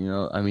different, you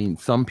know. I mean,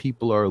 some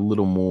people are a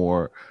little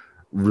more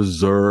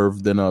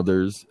reserved than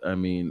others.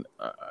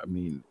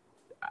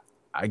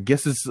 I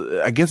guess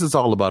it's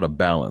all about a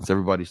balance.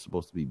 Everybody's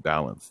supposed to be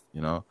balanced,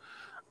 you know.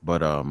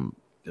 But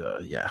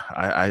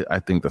I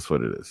think that's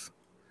what it is.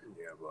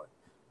 Yeah, but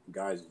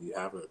guys, if you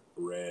haven't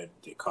read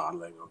The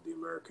Coddling of the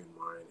American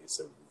Mind, it's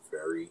a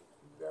very,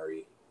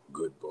 very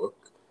good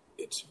book.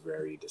 It's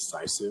very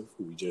decisive.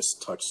 We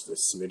just touched the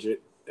smidget.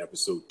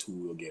 Episode 2,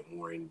 we'll get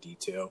more in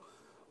detail,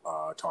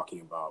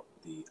 talking about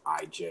the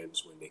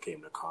iGens when they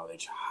came to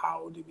college,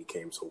 how they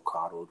became so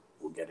coddled.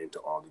 We'll get into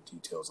all the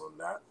details on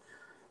that.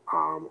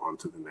 On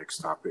to the next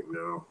topic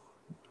now.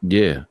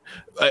 Yeah,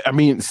 I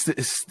mean,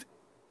 it's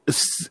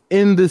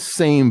in the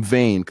same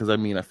vein, because I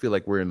mean, I feel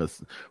like we're in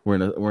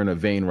a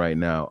vein right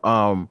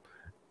now.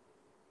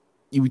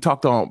 We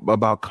talked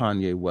about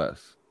Kanye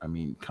West. I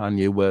mean,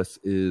 Kanye West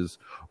is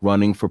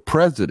running for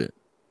president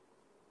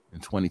in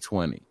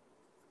 2020.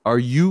 Are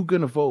you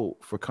gonna vote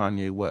for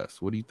Kanye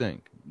West? What do you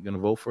think? You gonna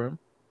vote for him?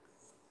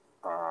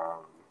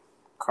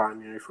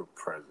 Kanye for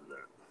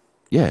president?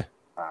 Yeah.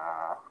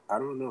 I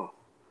don't know.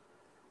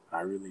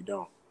 I really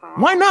don't.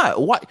 Why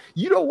not? Why?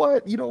 You know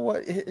what?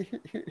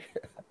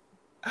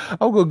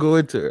 I'm gonna go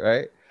into it,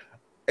 right?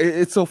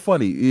 It's so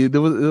funny. There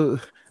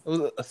was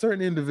a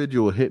certain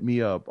individual hit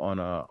me up on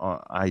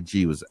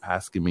IG, was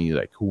asking me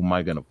like, who am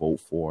I gonna vote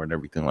for and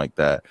everything like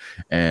that.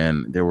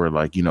 And they were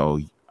like, you know,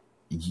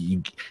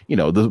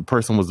 the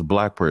person was a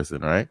black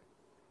person, right?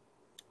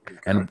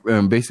 Okay.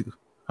 And basically,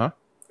 huh?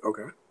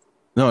 Okay.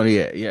 No,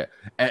 yeah.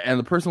 And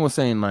the person was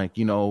saying like,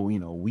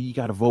 we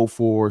got to vote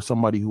for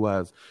somebody who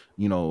has,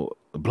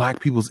 black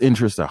people's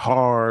interests at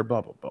heart,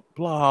 blah, blah, blah,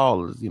 blah,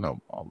 all of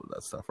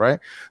that stuff, right?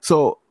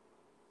 So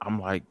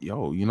I'm like,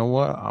 yo, you know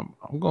what? I'm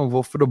going to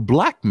vote for the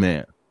black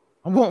man.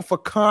 I'm voting for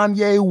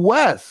Kanye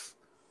West.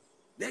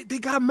 They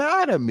got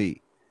mad at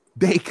me.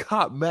 They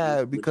got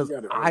mad because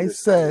I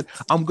said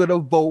I'm going to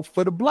vote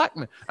for the black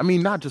man. I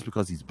mean, not just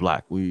because he's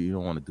black. We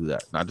don't want to do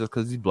that. Not just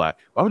because he's black.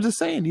 I was just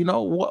saying,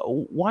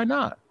 why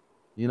not?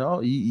 You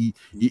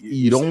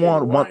don't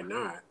want why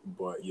not?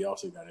 But you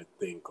also got to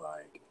think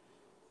like,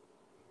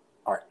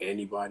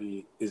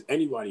 is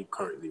anybody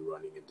currently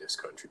running in this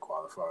country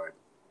qualified?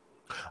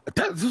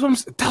 That's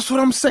what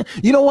I'm saying.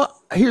 You know what?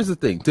 Here's the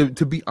thing.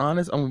 To be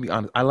honest, I'm gonna be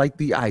honest. I like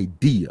the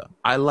idea.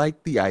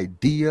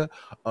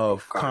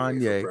 Of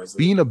Kanye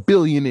being a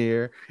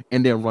billionaire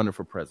and then running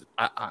for president.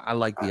 I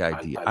like the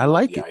idea. I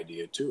like the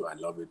idea too. I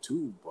love it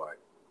too. But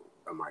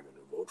am I going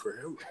to vote for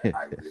him?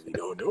 I really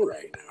don't know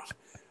right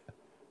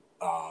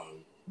now.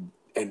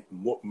 And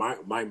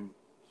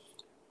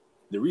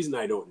the reason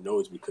I don't know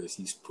is because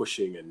he's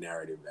pushing a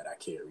narrative that I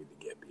can't really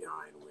get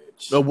behind.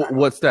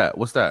 What's that?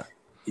 What's that?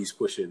 He's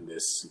pushing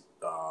this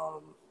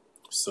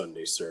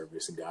Sunday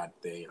service God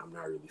thing. I'm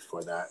not really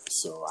for that.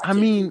 So I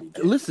mean,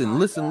 listen. I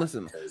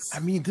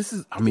mean, this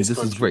is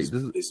great.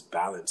 This is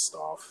balanced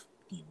off.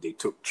 They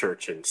took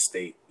church and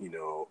state,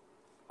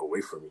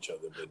 away from each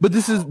other. But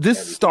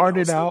this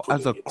started out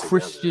as a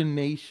Christian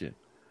nation.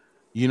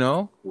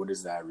 What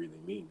does that really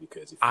mean?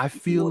 Because I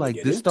feel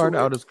like this started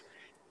out as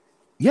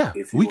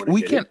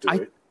we can't.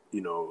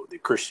 The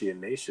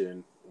Christian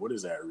nation. What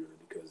is that really?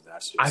 Because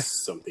that's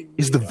just something.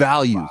 It's the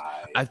values.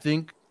 I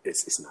think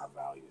it's not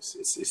values.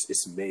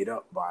 It's made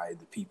up by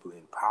the people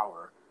in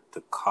power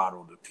to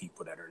coddle the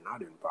people that are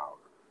not in power.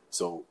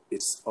 So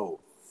it's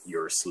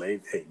you're a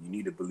slave. Hey, you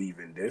need to believe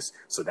in this,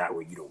 so that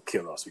way you don't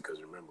kill us.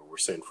 Because remember, we're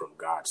sent from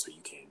God, so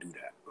you can't do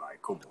that.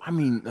 Like, come on. I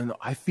mean,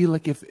 I feel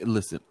like if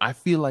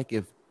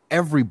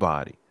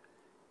everybody,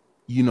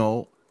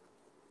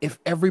 if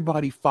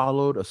everybody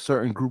followed a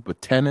certain group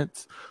of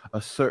tenets, a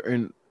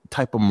certain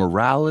type of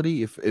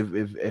morality, if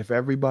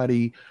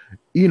everybody,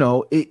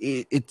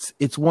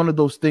 it's one of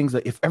those things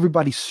that if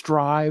everybody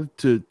strived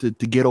to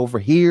get over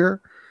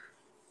here,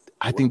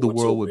 I think the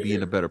world would be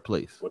in a better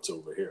place. What's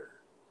over here?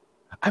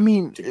 I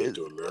mean, to get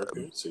to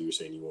America. So you're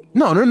saying you want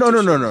no. That's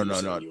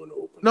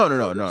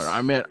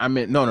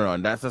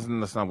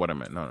not what I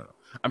meant. No.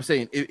 I'm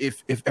saying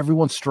if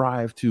everyone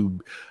strived to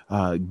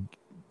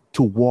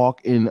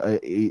walk in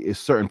a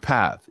certain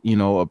path,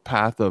 a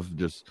path of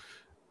just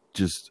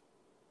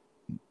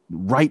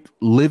rightful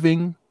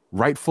living,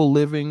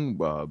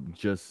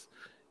 just.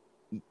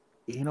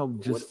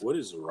 What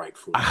is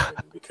rightful living?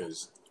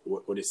 Because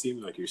what it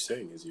seems like you're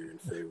saying is you're in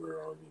favor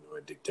of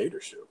a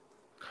dictatorship.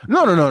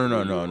 No, not at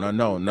all.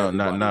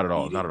 Not at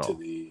all. To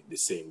the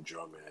same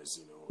drum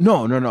as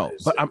No.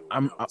 But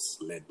I'm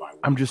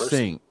just person.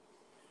 saying,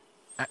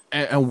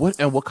 and what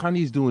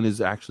Kanye's doing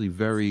is actually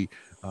very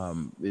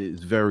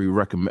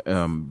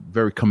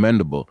very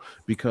commendable,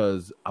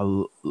 because a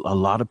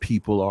lot of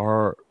people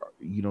are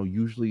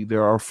usually they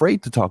are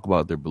afraid to talk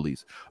about their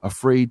beliefs,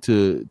 afraid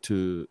to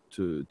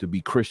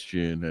be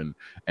Christian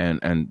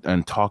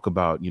and talk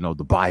about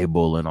the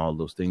Bible and all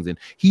those things, and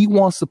he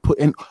wants to put,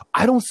 and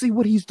I don't see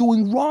what he's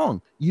doing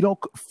wrong. A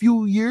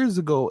few years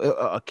ago,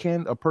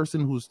 a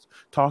person who's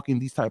talking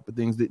these type of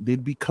things,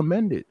 they'd be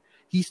commended.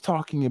 He's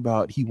talking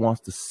about he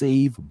wants to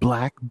save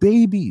black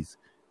babies.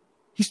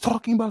 He's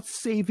talking about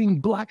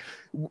saving black.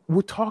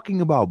 We're talking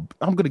about,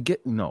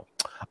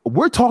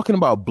 we're talking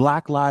about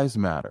Black Lives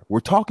Matter. We're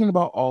talking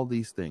about all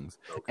these things.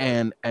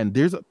 Okay. And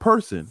there's a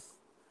person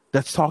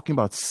that's talking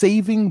about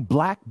saving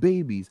black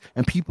babies,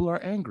 and people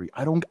are angry.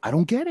 I don't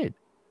get it.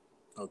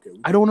 Okay.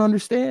 I don't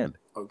understand.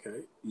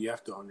 Okay. You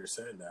have to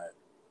understand that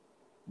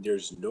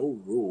there's no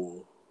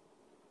rule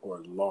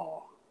or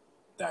law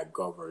that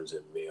governs a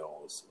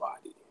male's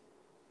body,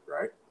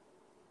 right?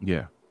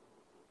 Yeah.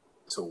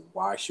 So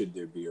why should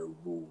there be a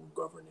rule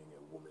governing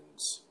a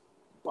woman's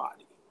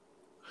body?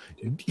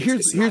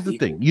 Here's the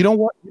thing. You know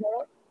what?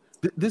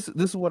 This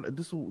is what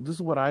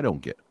I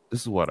don't get.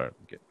 This is what I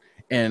don't get.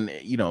 And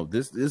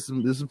this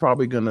is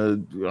probably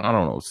gonna, I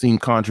don't know, seem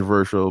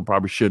controversial.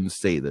 Probably shouldn't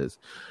say this,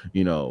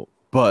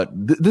 but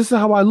this is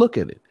how I look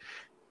at it.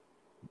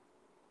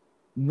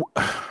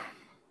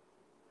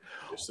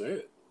 Just say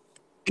it.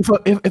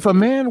 If a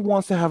man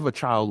wants to have a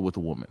child with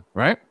a woman,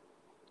 right?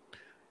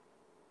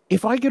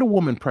 If I get a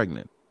woman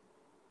pregnant,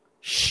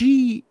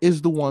 she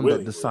is the one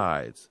that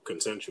decides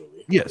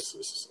consensually. Yes,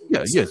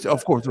 yes,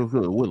 of course,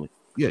 willing.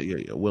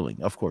 Yeah,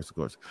 willing. Of course.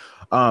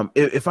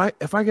 If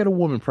I get a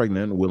woman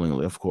pregnant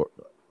willingly, of course,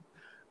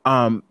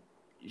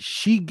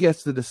 she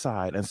gets to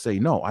decide and say,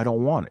 no, I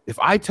don't want it. If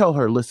I tell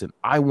her, listen,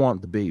 I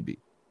want the baby,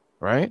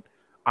 right?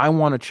 I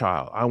want a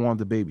child. I want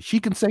the baby. She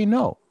can say,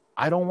 no,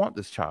 I don't want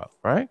this child,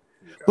 right?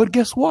 Okay. But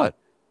guess what?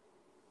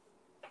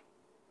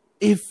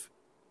 If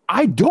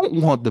I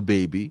don't want the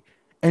baby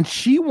and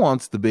she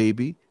wants the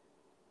baby,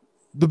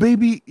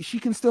 she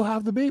can still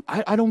have the baby.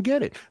 I don't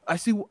get it. I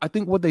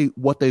think what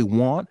they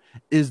want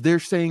is they're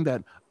saying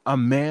that a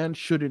man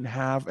shouldn't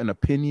have an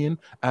opinion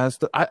as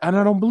to, and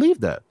I don't believe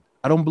that.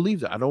 I don't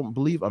believe that. I don't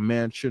believe a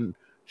man should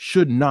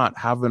not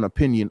have an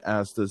opinion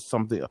as to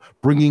something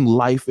bringing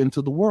life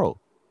into the world.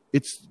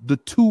 It's the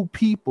two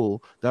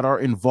people that are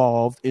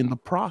involved in the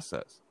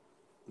process.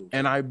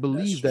 And I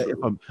believe that if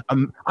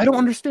I don't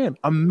understand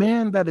a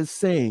man that is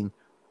saying,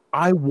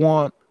 I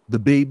want the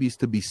babies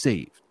to be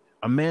saved,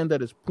 a man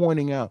that is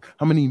pointing out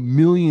how many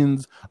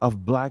millions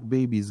of black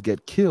babies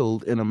get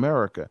killed in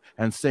America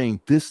and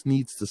saying this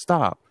needs to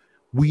stop.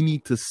 We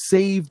need to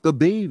save the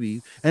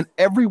babies. And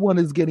everyone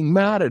is getting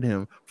mad at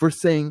him for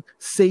saying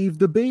save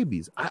the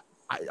babies.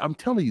 I'm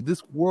telling you,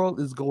 this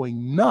world is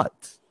going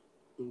nuts.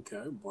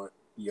 Okay, but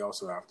you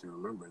also have to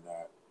remember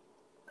that,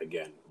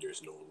 again,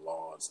 there's no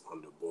laws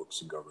on the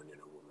books governing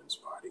a woman's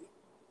body.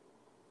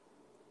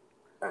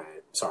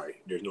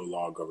 There's no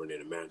law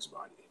governing a man's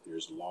body.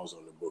 There's laws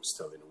on the books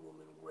telling a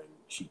woman when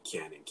she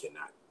can and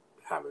cannot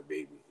have a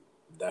baby.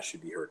 That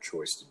should be her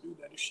choice to do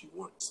that if she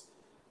wants.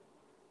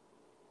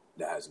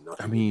 That has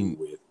nothing to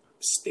do with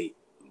state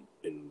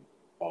and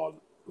all.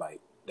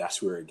 Like,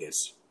 that's where it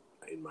gets,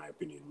 in my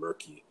opinion,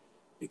 murky,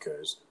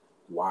 because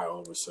why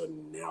all of a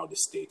sudden now the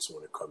states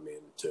want to come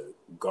in to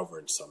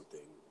govern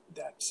something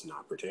that's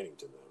not pertaining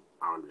to them?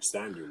 I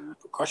understand the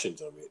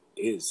repercussions of it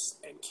is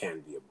and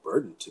can be a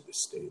burden to the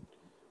state,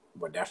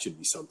 but that should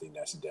be something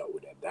that's dealt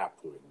with at that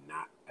point,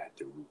 not at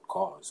the root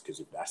cause. Because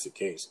if that's the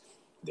case,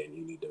 then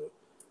you need to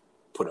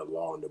put a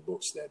law in the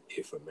books that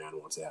if a man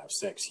wants to have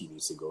sex, he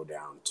needs to go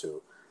down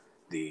to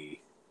the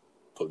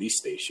police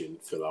station,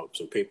 fill out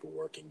some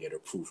paperwork, and get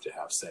approved to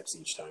have sex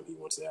each time he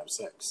wants to have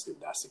sex. If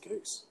that's the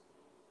case.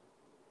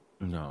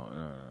 No.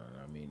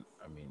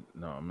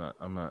 No.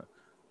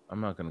 I'm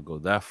not going to go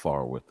that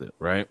far with it,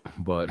 right?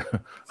 But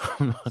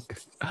I'm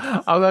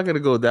not going to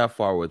go that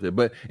far with it.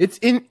 But it's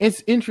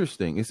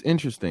interesting. It's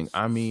interesting.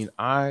 I mean,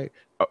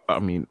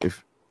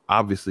 if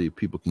obviously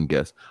people can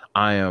guess,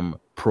 I am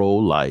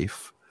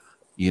pro-life.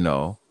 You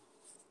know,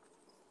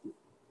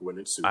 when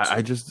it suits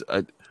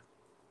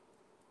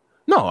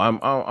no,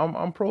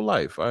 I'm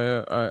pro-life.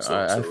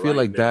 I feel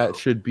like now, that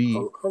should be.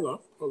 Hold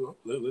on.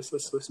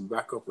 Let's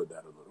back up with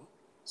that a little.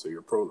 So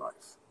you're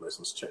pro-life.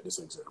 Let's check this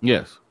example.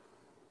 Yes.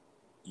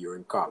 You're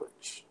in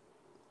college.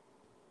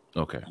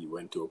 Okay. You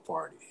went to a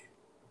party.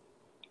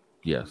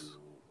 Yes. You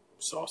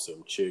saw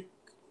some chick.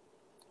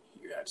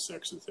 You had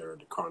sex with her.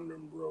 The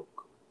condom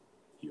broke.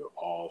 You're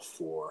all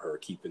for her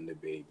keeping the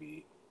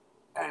baby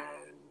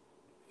and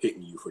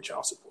hitting you for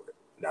child support.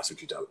 That's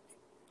what you're telling me.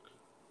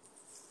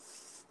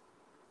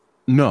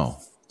 No,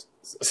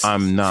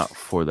 I'm not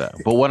for that.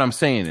 But what I'm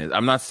saying is,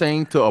 I'm not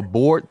saying to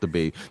abort the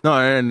baby. No,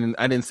 I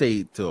didn't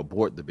say to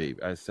abort the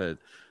baby. I said,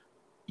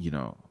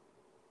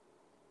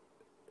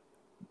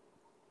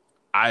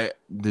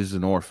 there's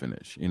an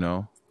orphanage,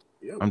 Yeah,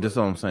 I'm just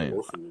all I'm saying.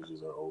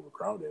 Orphanages are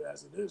overcrowded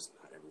as it is.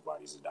 Not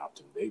everybody's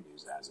adopting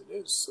babies as it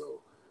is.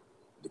 So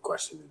the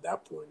question at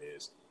that point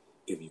is,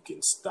 if you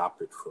can stop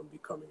it from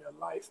becoming a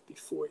life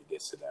before it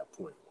gets to that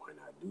point, why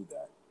not do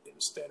that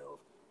instead of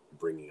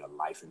bringing a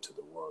life into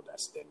the world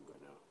that's then going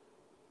to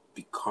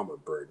become a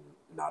burden,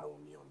 not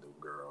only on the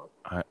girl.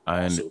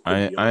 I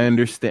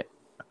understand.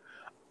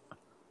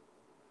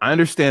 I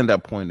understand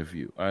that point of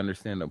view.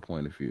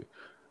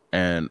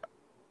 And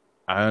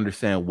I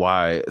understand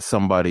why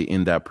somebody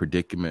in that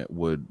predicament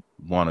would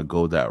want to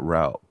go that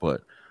route.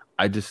 But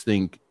I just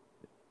think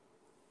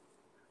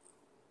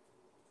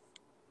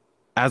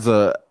as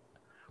a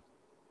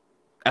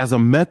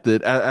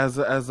method, as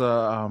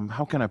a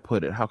how can I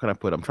put it? I'm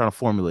trying to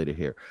formulate it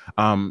here.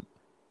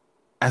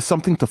 As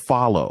something to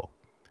follow,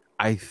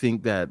 I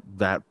think that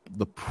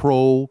the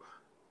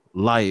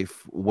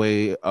pro-life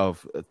way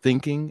of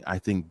thinking, I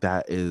think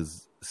that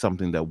is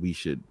something that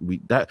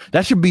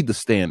that should be the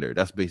standard.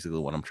 That's basically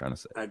what I'm trying to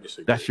say. I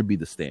disagree. That should be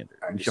the standard.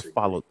 We should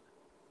follow.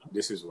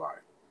 This is why.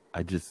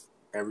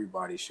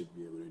 Everybody should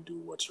be able to do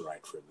what's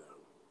right for them.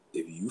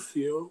 If you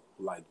feel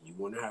like you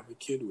want to have a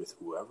kid with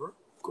whoever,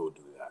 go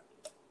do that.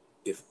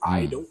 If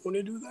I don't want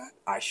to do that,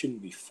 I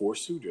shouldn't be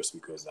forced to just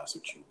because that's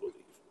what you believe.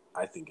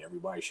 I think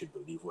everybody should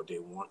believe what they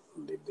want,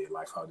 live their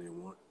life how they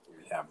want.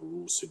 We have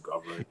rules to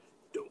govern.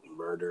 Don't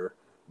murder.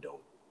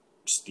 Don't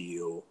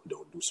steal.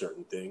 Don't do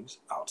certain things.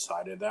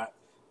 Outside of that,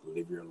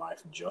 live your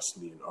life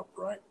justly and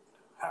upright.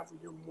 Have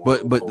your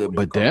moral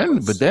but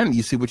then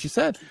you see what you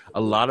said. A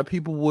lot of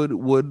people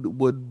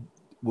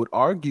would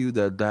argue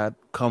that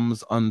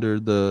comes under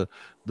the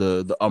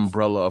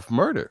umbrella of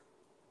murder.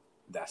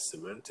 That's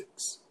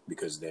semantics,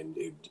 because then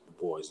it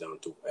boils down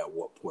to at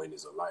what point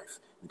is a life.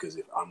 Because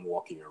if I'm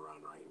walking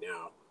around right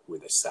now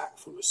with a sack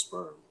full of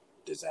sperm,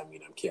 does that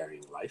mean I'm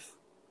carrying life?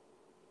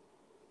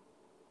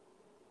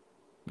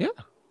 Yeah.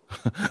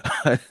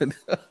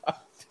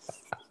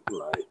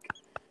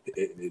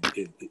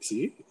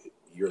 See,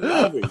 you're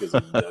laughing because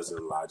it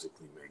doesn't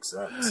logically make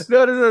sense.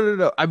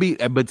 No. I mean,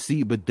 but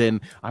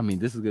then,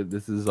 this is good.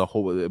 This is a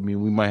whole. I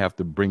mean, we might have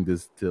to bring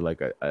this to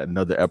like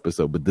another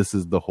episode. But this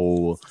is the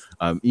whole.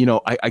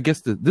 I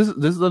guess this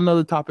is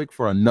another topic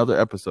for another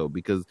episode,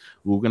 because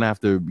we're gonna have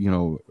to,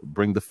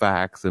 bring the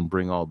facts and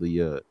bring all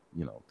the,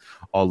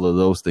 all of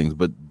those things.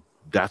 But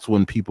that's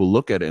when people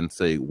look at it and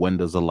say, when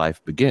does a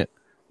life begin?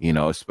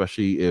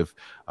 Especially if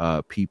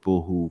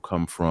people who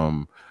come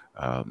from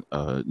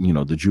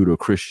the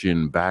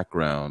Judeo-Christian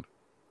background,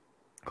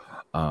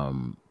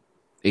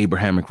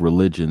 Abrahamic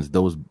religions,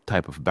 those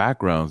type of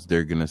backgrounds,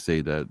 they're going to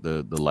say that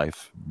the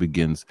life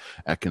begins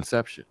at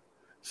conception.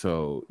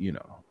 So,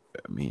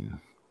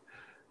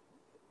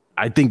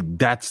 I think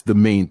that's the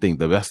main thing.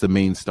 That's the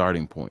main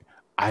starting point.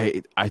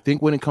 I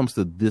think when it comes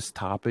to this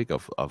topic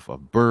of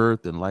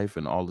birth and life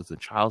and all this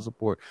and child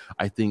support,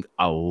 I think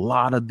a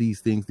lot of these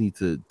things need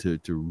to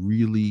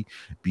really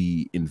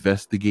be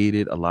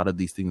investigated. A lot of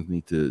these things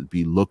need to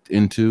be looked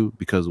into,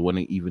 because when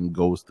it even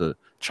goes to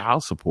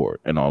child support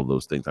and all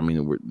those things,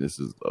 this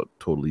is a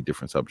totally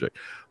different subject.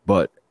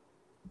 But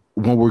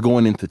when we're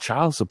going into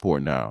child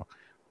support now,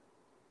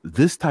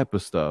 this type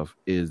of stuff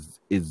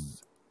is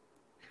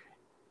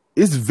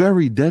is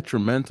very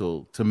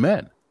detrimental to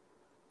men.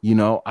 You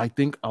know, I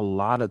think a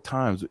lot of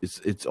times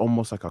it's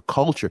almost like a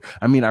culture.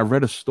 I mean, I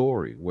read a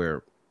story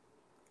where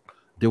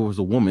there was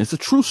a woman. It's a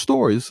true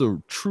story. It's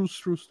a true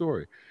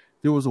story.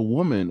 There was a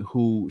woman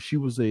who she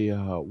was a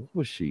what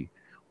was she?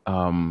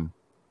 Um,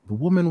 the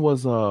woman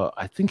was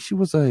I think she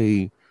was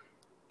a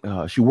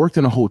she worked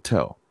in a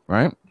hotel,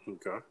 right?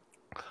 Okay.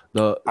 She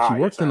Yes,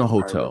 worked in a I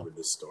hotel. remember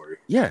this story.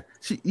 Yeah,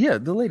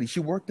 the lady, she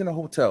worked in a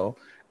hotel,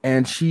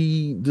 and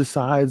she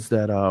decides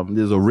that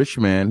there's a rich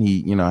man.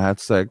 He, you know, had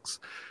sex,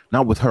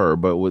 not with her,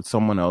 but with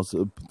someone else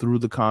through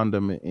the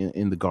condom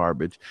in the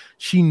garbage.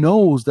 She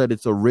knows that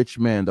it's a rich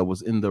man that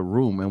was in the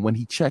room, and when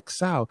he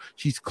checks out,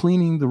 she's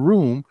cleaning the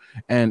room,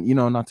 and you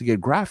know, not to get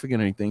graphic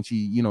and anything, she,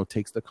 you know,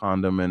 takes the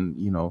condom and,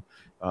 you know,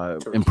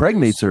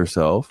 impregnates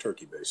herself.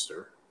 Turkey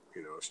baster.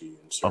 You know, she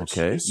inserts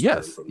Okay. his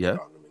sperm from the Yes.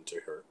 condom into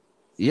her.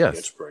 Yes.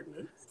 Gets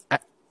pregnant.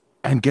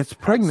 And gets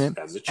pregnant.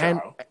 As a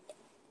child.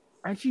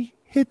 And she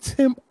hits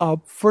him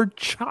up for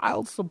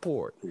child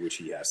support. Which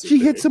he has to She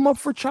pay. hits him up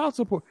for child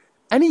support.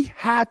 And he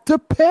had to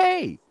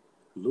pay.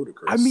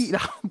 Ludicrous. I mean,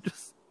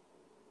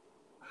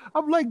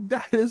 I'm like,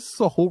 that is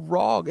so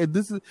wrong. And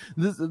this is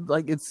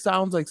like, it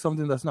sounds like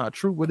something that's not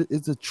true, but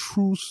it's a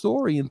true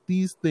story, and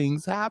these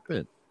things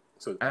happen.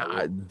 So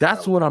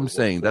that's what I'm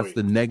saying. That's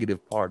the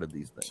negative part of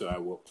these things. So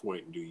at what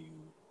point do you?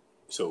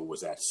 So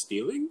was that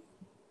stealing?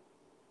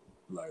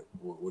 Like,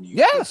 what do you?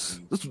 Yes,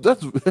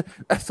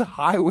 that's a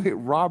highway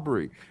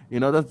robbery. You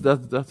know,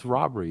 that's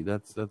robbery.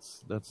 That's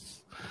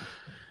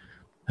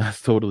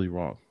totally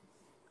wrong.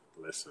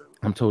 Listen,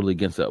 I'm totally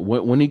against that.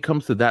 When it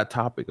comes to that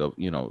topic of,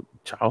 you know,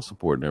 child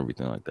support and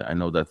everything like that, I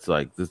know that's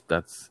like this.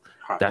 That's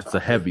a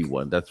heavy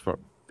one. That's a.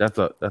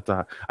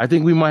 I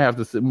think we might have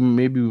to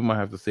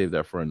save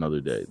that for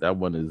another day. That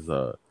one is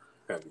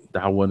heavy.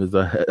 That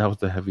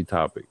was a heavy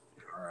topic.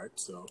 All right,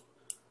 so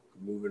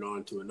moving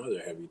on to another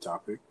heavy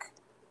topic.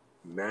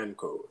 Man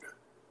code.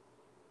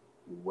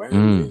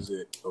 When is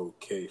it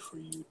okay for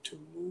you to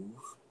move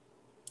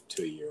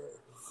to your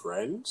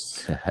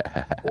friends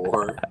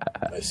or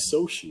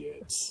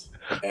associates?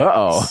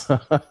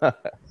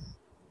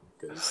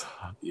 Because,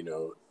 you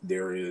know,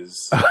 there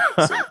is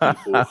some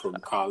people from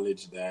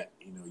college that,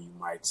 you know, you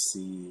might see,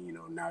 you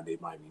know, now they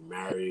might be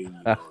married,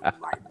 you know, you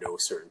might know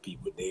certain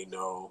people they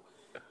know,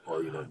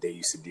 or, you know, they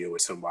used to deal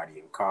with somebody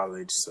in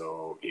college,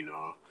 so, you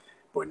know,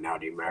 but now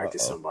they're married to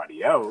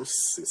somebody else.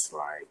 It's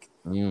like,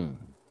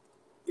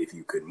 if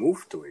you could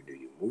move to it, do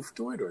you move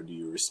to it, or do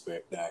you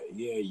respect that?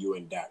 Yeah, you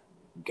and that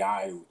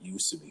guy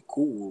used to be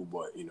cool,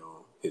 but you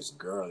know his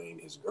girl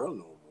ain't his girl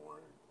no more.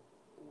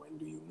 When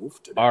do you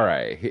move to that? All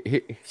right,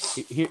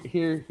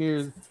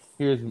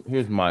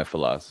 here's my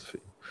philosophy.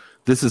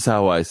 This is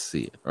how I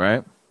see it.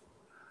 Right?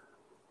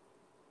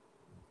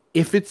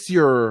 If it's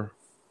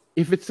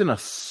an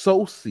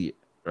associate,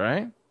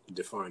 right?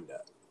 Define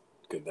that,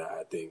 because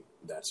I think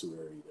that's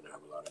where you're gonna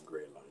have a lot of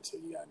gray lines. So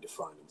you gotta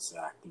define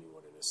exactly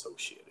what an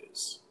associate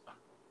is.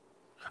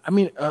 I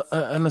mean,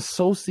 an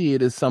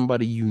associate is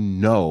somebody you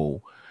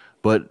know,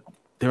 but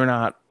they're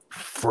not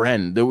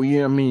friend. I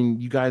mean,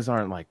 you guys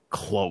aren't like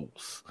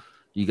close.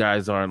 You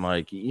guys aren't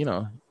like, you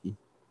know.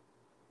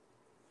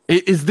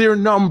 Is their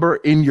number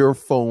in your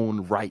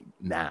phone right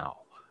now?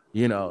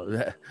 You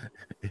know,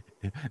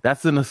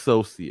 that's an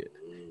associate.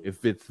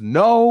 If it's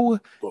no,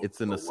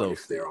 it's an associate. What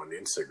if they're on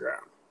Instagram?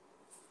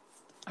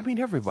 I mean,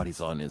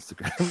 everybody's on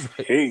Instagram.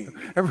 Hey.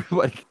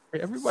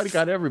 Everybody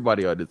got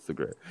everybody on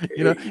Instagram.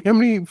 You know, how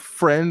many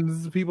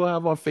friends people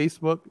have on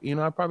Facebook? You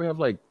know, I probably have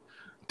like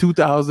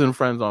 2,000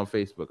 friends on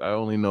Facebook. I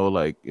only know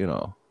like, you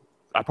know,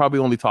 I probably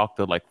only talk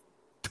to like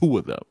 2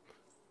 of them,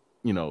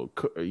 you know,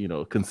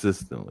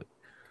 consistently.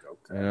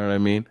 Okay. You know what I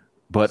mean?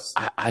 But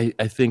I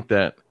think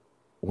that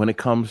when it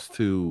comes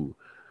to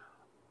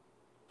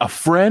a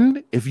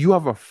friend, if you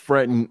have a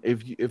friend,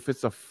 if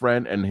it's a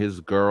friend and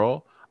his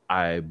girl,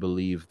 I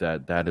believe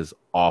that is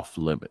off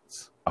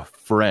limits. A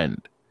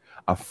friend,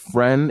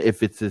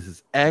 if it's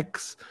his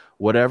ex,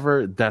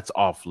 whatever, that's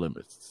off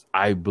limits.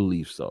 I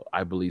believe so.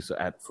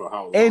 At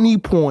any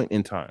point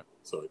in time.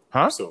 So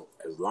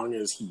as long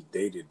as he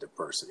dated the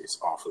person, it's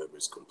off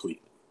limits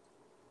completely.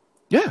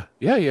 Yeah.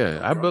 Okay.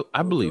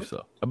 I believe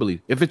so. I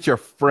believe if it's your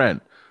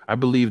friend, I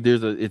believe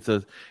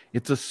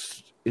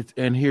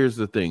and here's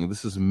the thing.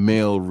 This is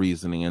male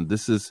reasoning, and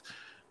this is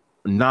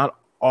not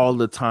all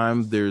the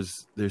time.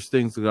 There's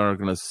things that are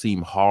going to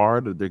seem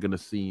hard. They're going to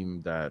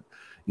seem that,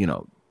 you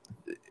know,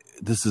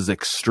 this is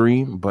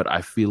extreme, but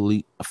I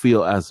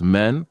feel as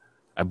men,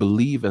 I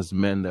believe as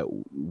men that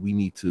we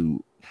need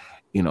to,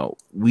 you know,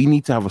 we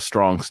need to have a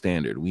strong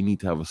standard. We need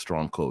to have a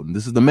strong code. And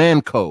this is the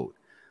man code.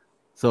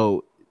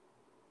 So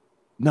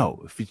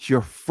no, if it's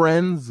your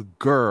friend's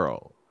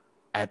girl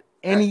at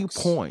any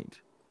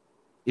point,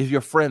 if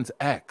your friend's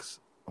ex,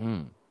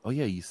 oh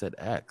yeah, you said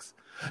ex.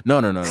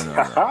 No.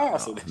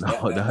 So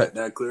No,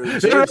 that clearly no.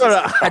 changes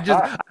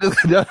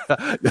it.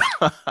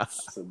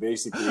 So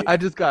basically, I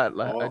just got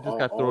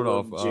thrown all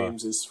off. of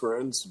James's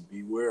friends,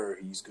 beware,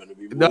 he's gonna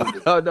be No. moving.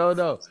 He's gonna be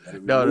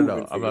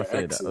moving for I'm your not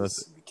saying that.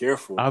 exes. Be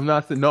careful. I'm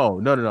not saying no.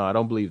 I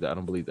don't believe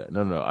that.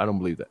 No. I don't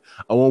believe that.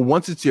 Well,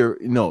 once it's your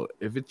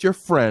if it's your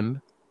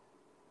friend,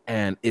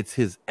 and it's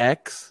his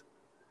ex.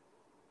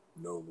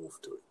 No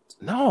move to it.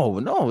 No,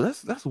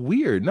 that's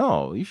weird.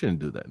 No, you shouldn't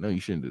do that. No, you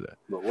shouldn't do that.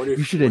 But what if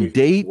You shouldn't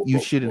date? You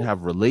shouldn't well,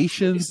 have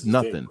relations.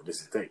 Nothing.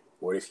 This is the thing.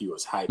 What if he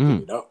was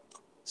hyping it up?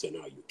 So now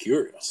you're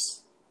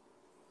curious.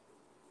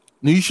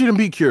 No, you shouldn't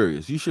be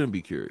curious. You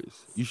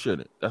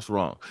shouldn't. That's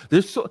wrong.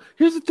 Here's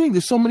the thing.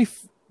 There's so many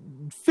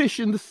fish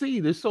in the sea.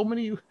 There's so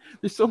many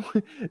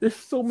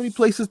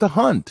places to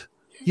hunt.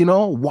 You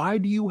know, why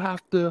do you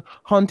have to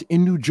hunt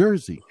in New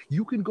Jersey?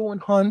 You can go and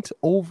hunt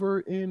over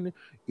in,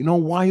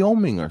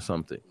 Wyoming or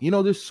something.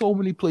 There's so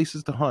many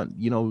places to hunt.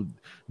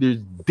 There's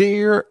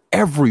deer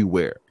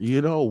everywhere.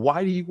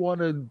 Why do you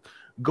want to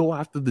go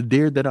after the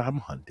deer that I'm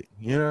hunting?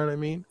 You know what I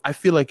mean? I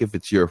feel like if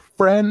it's your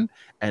friend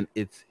and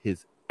it's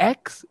his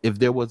ex, if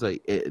there was a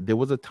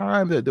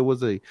time that there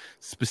was a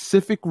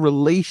specific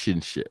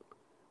relationship,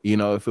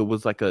 if it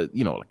was like a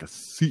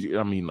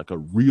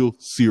real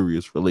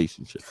serious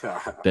relationship,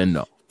 then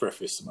no.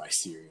 Preface my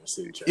serious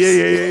interest.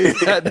 Yeah.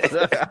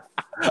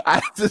 I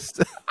had to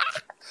say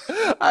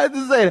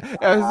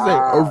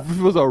that. If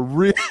it was a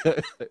real,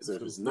 so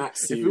if it's not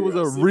serious, if it was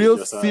a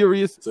real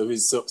serious, so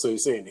you're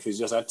saying if it's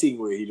just a thing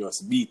where he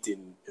just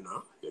beating,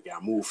 you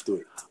can move to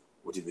it.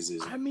 What if it's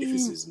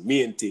his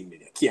main thing, then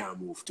you can't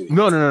move to it?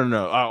 No.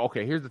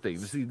 Okay, here's the thing.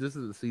 This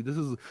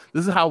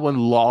is how when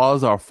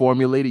laws are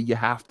formulated, you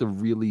have to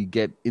really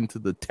get into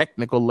the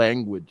technical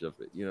language of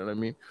it. You know what I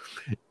mean?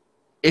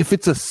 If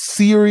it's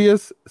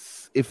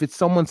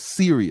someone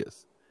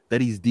serious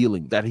that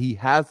he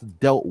has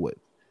dealt with,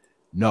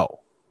 no,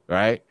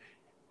 right?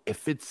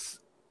 If it's,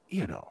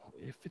 if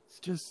it's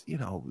just,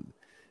 if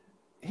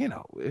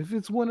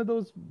it's one of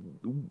those,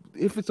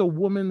 if it's a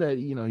woman that,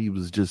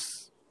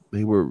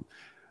 they were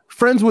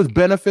friends with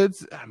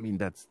benefits, I mean,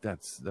 that's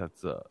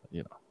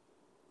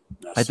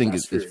I think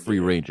it's free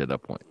range at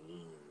that point.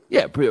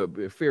 Yeah,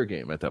 fair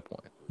game at that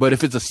point. But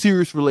if it's a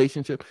serious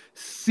relationship,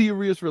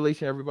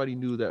 everybody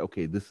knew that,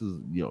 okay, this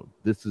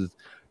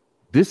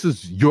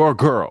is your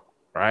girl,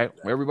 right?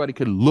 Where everybody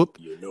could look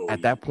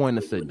at that point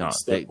and say, no,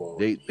 they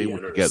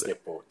were together.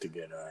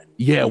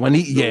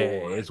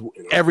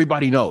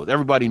 Everybody knows.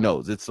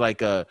 It's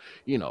like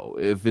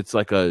if it's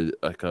like a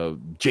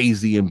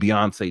Jay-Z and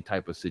Beyonce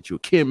type of situation,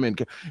 Kim and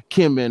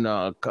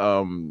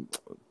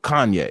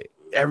Kanye,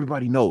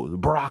 everybody knows.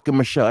 Barack and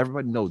Michelle,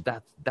 everybody knows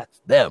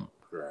that's them.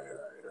 Right.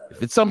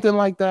 If it's something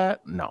like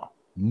that, no,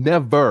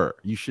 never.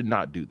 You should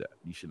not do that.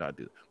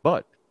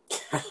 But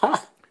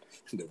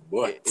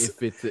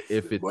if it's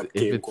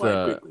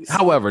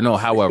however,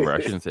 I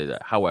shouldn't say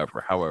that.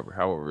 However,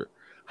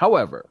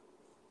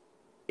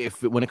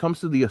 when it comes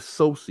to the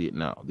associate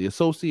now, the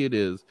associate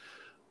is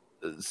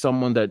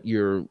someone that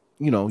you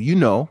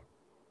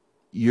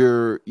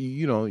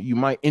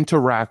might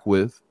interact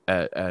with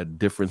at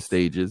different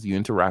stages. You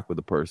interact with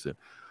a person,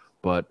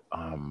 but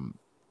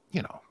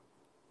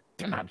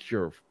they're not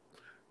your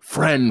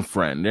friend.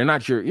 They're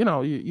not your,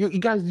 you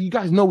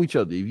guys know each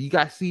other. If you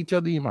guys see each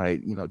other, you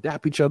might,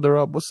 dap each other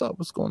up. What's up?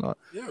 What's going on?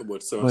 Yeah, but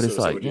it's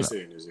like, what you're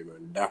saying is you're going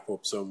to dap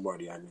up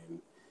somebody and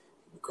then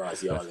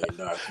because y'all ain't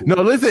not cool. No,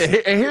 listen,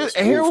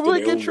 here we're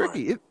going to get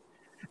tricky. It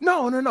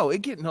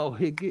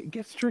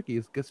gets tricky.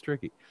 It gets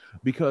tricky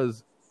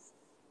because,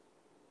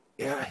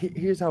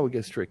 here's how it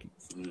gets tricky.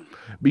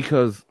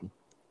 Because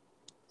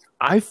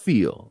I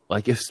feel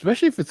like,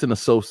 especially if it's an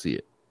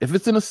associate,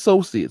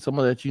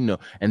 someone that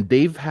and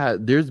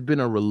there's been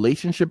a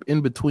relationship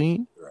in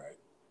between, right?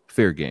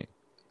 Fair game.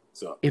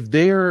 So if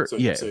they're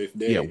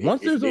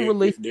once there's a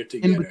relationship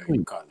in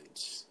between, in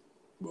college,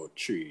 about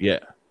 3,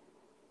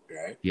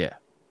 right? Yeah,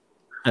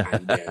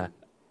 and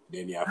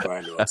then you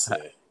find out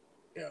say,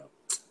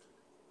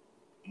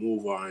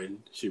 move on.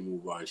 She deal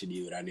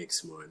with her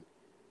next man,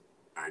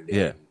 and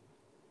then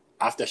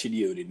after she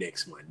deal with the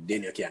next man,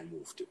 then you can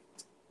move to it.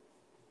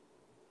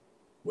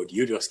 But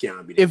you just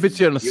can't be. If it's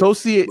an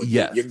associate,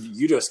 yes.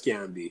 You just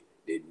can't be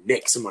the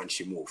next man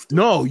she moved to.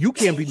 No, you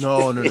can't be.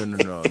 No.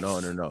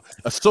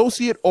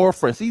 Associate or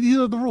friend. See, these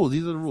are the rules.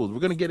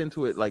 We're gonna get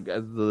into it like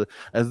as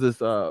this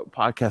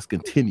podcast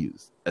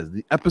continues. As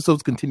the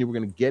episodes continue, we're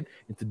gonna get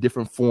into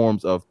different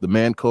forms of the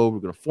man code.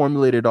 We're gonna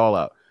formulate it all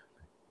out.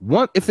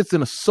 If it's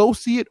an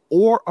associate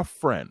or a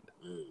friend,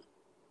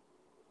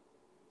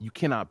 you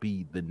cannot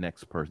be the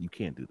next person. You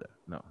can't do that.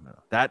 No.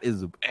 That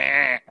is a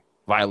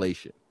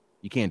violation.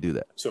 You can't do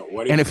that. So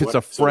if it's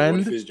a friend,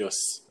 what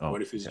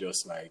if it's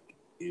just like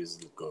is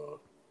like a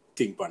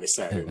thing on the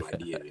side of my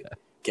DNA?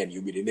 Can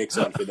you be the next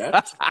one for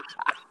that?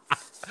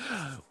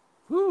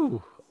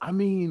 I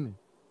mean,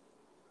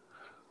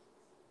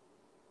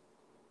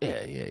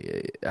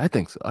 yeah. I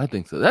think so.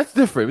 That's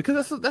different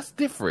because that's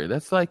different.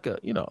 That's like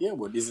Yeah,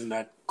 but isn't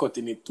that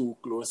cutting it too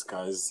close?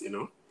 Because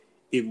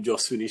him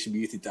just finish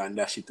beat it and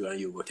dash it to and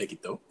you go take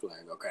it up?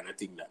 Like, what kind of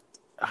thing that?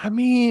 I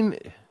mean,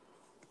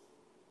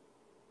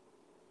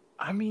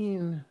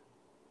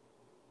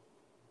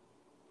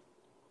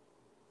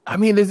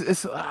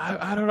 it's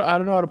I don't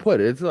know how to put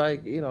it. It's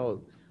like, you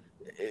know,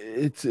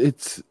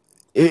 it's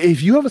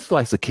if you have a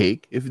slice of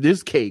cake, if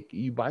there's cake,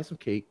 you buy some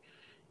cake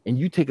and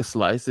you take a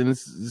slice and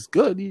it's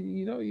good.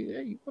 You know,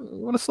 you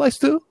want a slice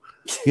too,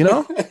 you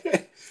know.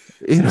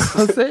 You know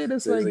what I'm saying?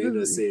 It's like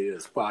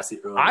pass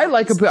it around. I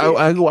like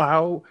I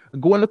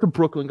go into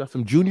Brooklyn, got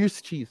some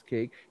Junior's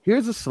cheesecake.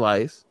 Here's a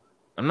slice.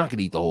 I'm not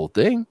gonna eat the whole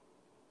thing.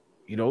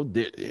 You know,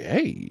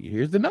 hey,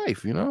 here's the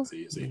knife. You know, so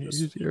you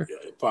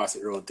pass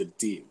it around to the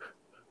team.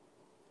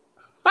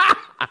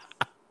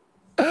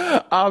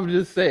 I'm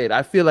just saying.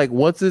 I feel like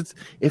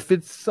if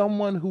it's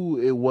someone who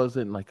it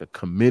wasn't like a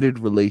committed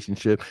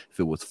relationship, if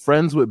it was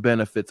friends with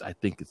benefits, I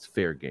think it's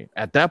fair game.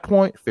 At that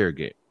point, fair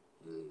game.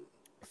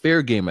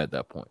 Fair game at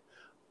that point.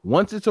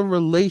 Once it's a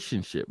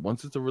relationship,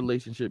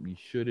 you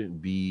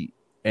shouldn't be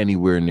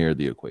anywhere near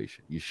the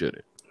equation. You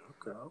shouldn't.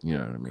 Okay. You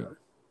know what I mean? Okay.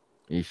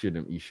 You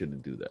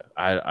shouldn't do that.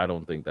 I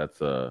don't think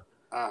that's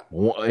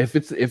if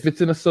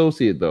it's an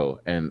associate though,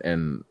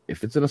 and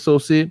if it's an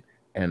associate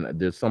and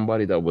there's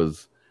somebody that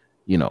was,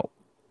 you know,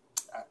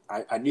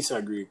 I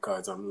disagree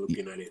because I'm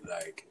looking at it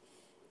like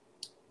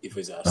if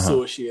it's an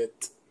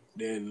associate,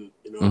 then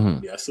you know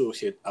the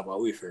associate have a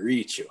way to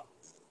reach you.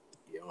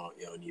 You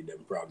don't need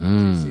them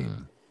problems.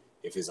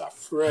 If it's a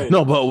friend,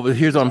 no, but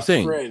here's what I'm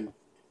saying. Friend,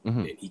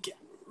 then he can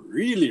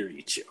really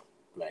reach you.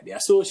 Like the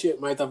associate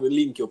might have a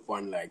link you up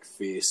on like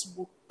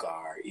Facebook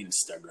or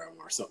Instagram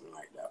or something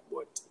like that.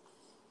 But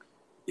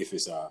if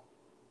it's a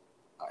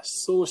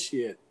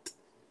associate,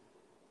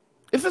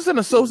 if it's an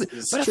associate,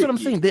 but that's what I'm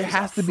saying. There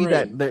has to be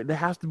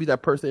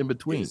that person in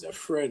between. If it's a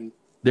friend,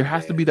 there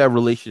has to be that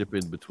relationship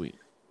in between.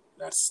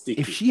 That's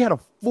sticky. If she had a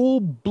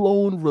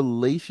full-blown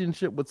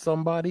relationship with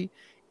somebody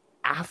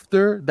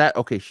after that,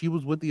 okay, she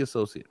was with the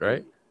associate,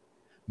 right?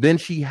 Then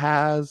she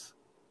has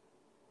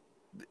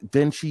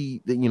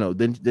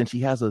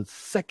a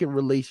second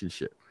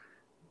relationship.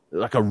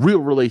 Like a real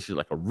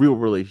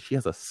relationship. She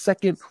has a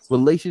second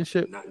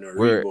relationship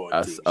where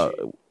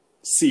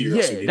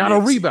serious. Yeah, not a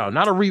rebound,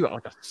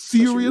 like a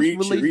serious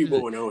relationship. She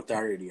rebound out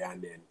already,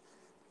 and then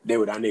they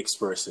with the next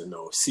person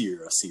now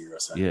serious,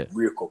 and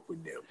break up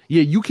with them.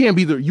 Yeah, you can't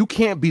be the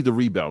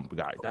rebound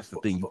guy. That's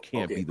the thing. You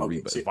can't be the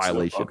rebound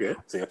violation.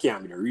 So you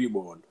can't be the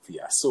rebound for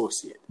your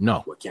associate.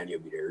 No. But can you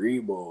be the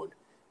rebound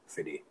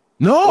for the?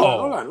 No.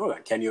 Hold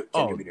on. Can you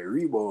be the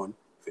rebound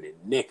for the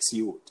next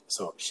youth?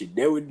 So she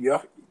there with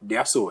the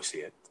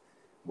associate,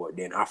 but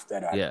then after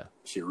that,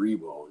 she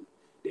rebound.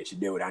 Then she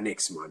there with her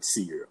next man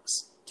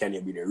serious. Can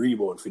you be the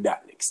rebound for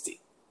that next thing?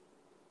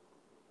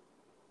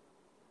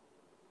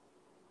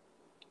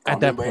 At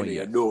that point,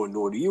 you don't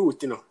know the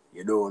youth, you know.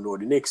 You don't know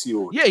the next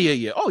youth. Yeah.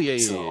 Oh, yeah.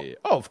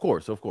 Oh, of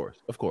course.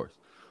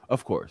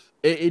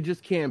 It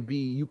just can't be.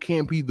 You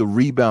can't be the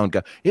rebound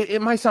guy.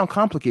 It might sound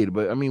complicated,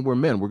 but I mean, we're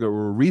men. We're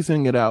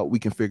reasoning it out. We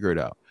can figure it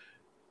out.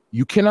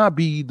 You cannot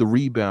be the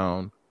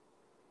rebound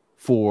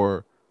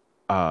for,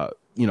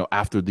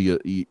 after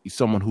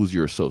someone who's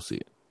your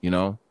associate. You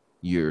know,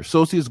 your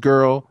associate's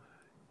girl.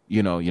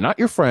 You know, you're not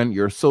your friend.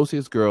 Your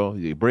associate's girl.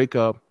 They break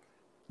up.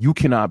 You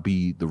cannot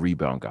be the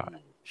rebound guy.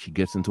 She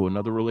gets into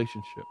another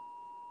relationship.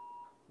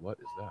 What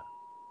is that?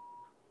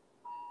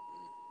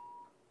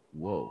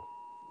 Whoa.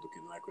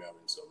 Looking like we're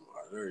having some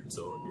alerts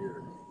out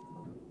here.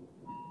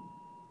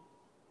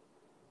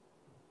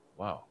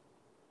 Wow.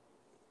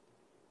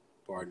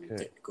 Pardon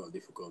technical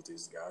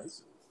difficulties,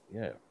 guys.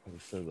 Yeah, it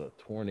says a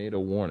tornado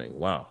warning.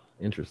 Wow,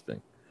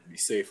 interesting. Be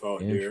safe out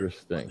there.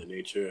 Interesting. The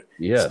nature.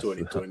 Yes.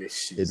 2020.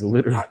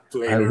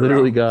 I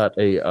literally got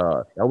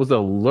that was an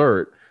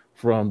alert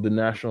from the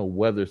National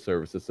Weather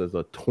Service. It says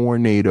a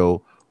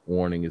tornado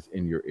warning is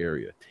in your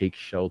area. Take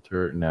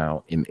shelter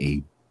now in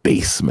a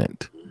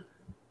basement.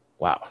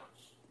 Wow.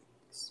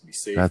 Be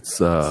safe. That's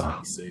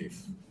be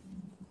safe.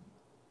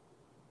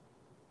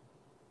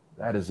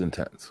 That is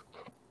intense.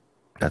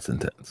 That's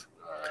intense.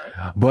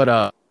 Right.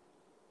 But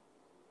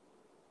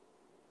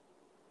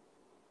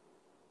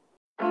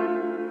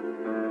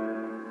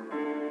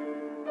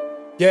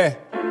yeah.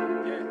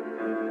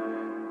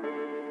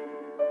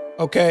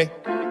 Okay.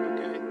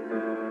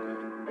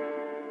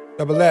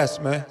 Double S,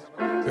 man.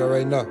 You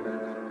already know.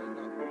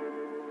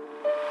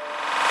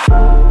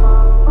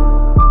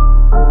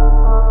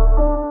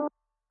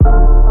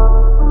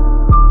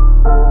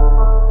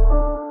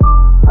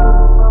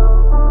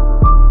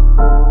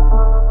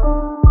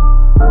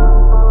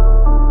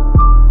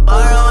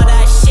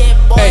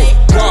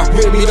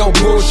 Don't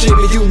bullshit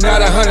me, you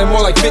not 100, more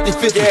like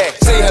 50-50. Yeah.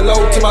 Say hello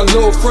to my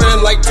little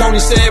friend, like Tony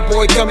said,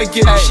 boy, come and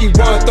get me. She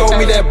wanna throw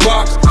me that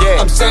box.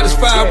 I'm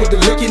satisfied with the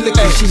licky.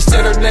 She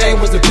said her name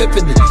was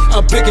Epiphany.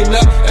 I'm picking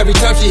up every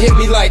time she hit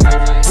me like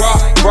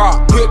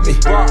rock, with me,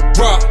 rock,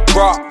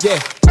 yeah,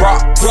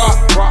 rock,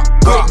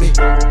 with me,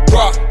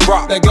 rock,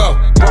 let go,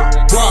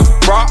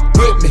 rock,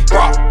 with me,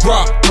 rock,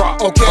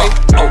 okay,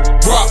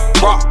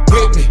 rock,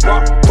 with me,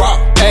 rock,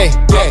 hey,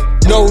 yeah.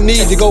 No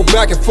need to go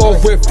back and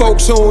forth with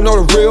folks who don't know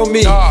the real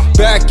me.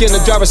 Back in the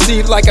driver's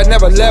seat like I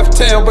never left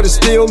town, but it's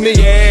still me.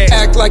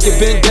 Act like you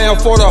been down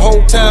for the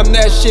whole time,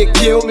 that shit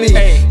killed me.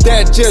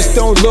 That just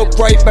don't look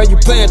right, man. You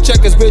playing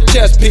checkers with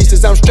chess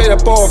pieces. I'm straight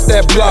up off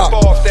that block.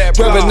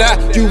 Whether or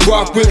not you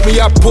rock with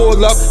me, I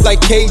pull up like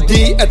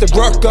KD at the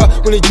Rucker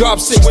when he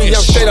drops 60.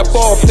 I'm straight up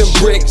off them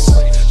bricks.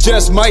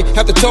 Just might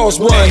have to toss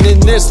one. In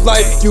this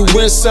life, you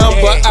win some,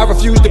 but I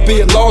refuse to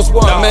be a lost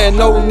one. Man,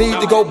 no need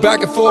to go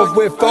back and forth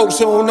with folks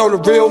who don't know the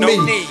real me.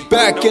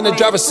 Back in the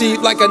driver's seat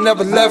like I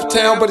never left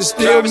town, but it's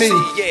still me.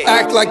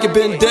 Act like you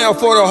been down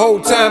for the whole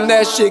time,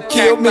 that shit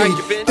killed me.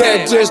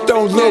 That just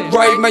don't look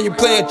right, man. You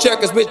playing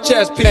checkers with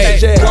chess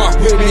pieces. Rock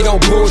with me, don't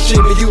bullshit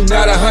me. You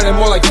not 100,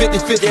 more like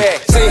 50-50.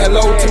 Say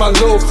hello to my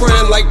little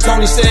friend, like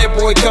Tony said,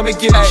 boy, come and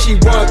get me. She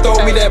wanna throw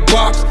me that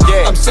box.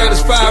 I'm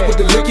satisfied with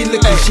the licky.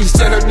 She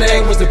said her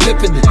name was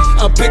Epiphany.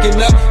 I'm picking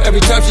up every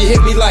time she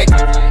hit me like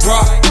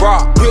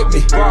rock with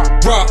me,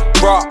 rock,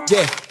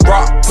 yeah,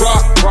 rock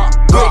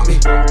with me,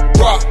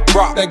 rock,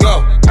 let go,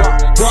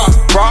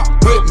 rock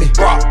with me,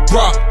 rock,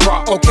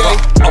 okay,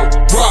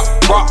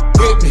 rock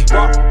with me,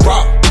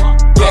 rock,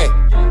 yeah.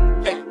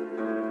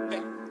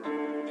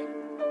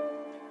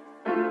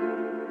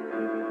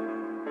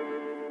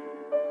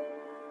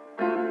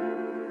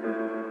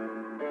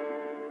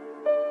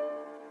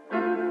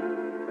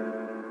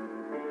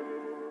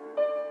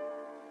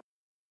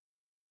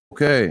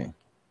 Okay.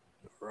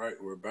 All right,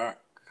 we're back.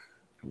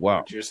 Wow.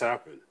 What just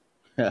happened?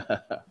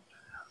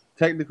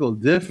 Technical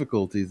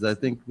difficulties. I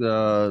think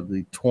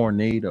the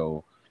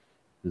tornado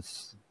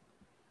just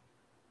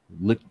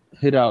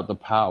hit out the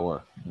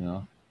power. You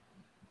know,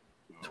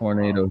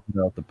 tornado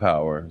hit out the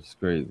power. It's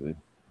crazy.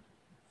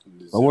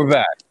 But we're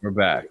back. We're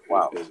back.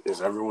 Wow.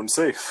 Is everyone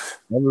safe?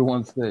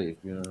 Everyone's safe.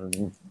 You know what I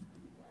mean?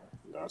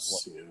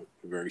 That's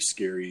a very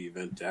scary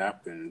event to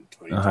happen.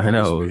 I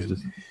know. It's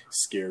just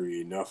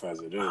scary enough as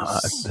it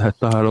is. I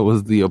thought it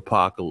was the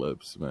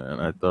apocalypse,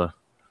 man. I thought,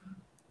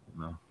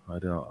 no, I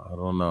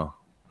don't know.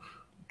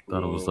 I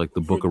thought it was like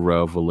the Book of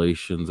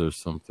Revelations or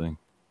something.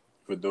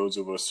 For those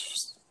of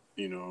us,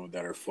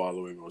 that are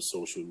following on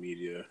social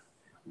media,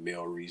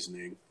 Male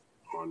Reasoning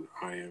on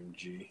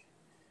IMG,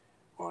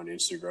 on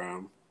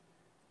Instagram,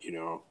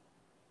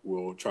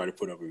 we'll try to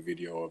put up a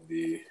video of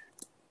the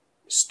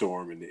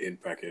storm and the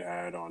impact it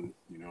had on,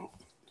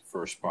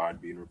 first pod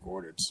being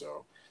recorded.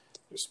 So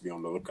just be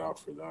on the lookout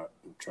for that.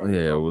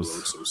 It was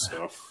some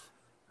stuff.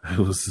 It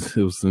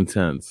was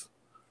intense.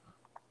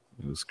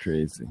 It was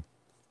crazy.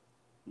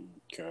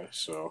 Okay,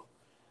 so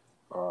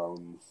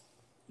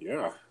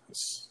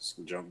let's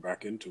jump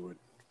back into it.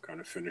 Kind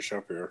of finish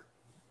up here.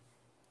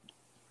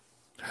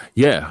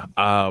 Yeah,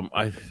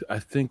 I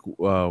think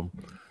so.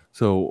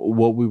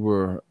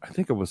 I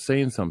think I was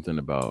saying something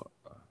about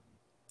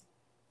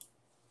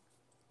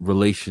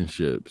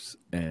relationships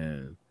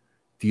and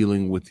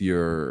dealing with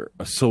your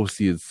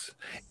associate's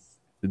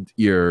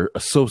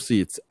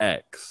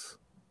ex.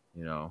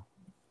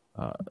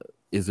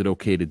 Is it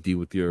okay to deal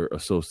with your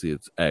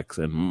associate's ex?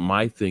 And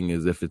my thing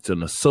is, if it's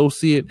an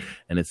associate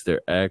and it's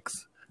their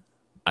ex,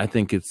 I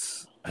think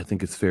it's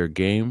fair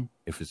game.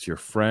 If it's your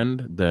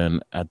friend,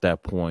 then at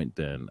that point,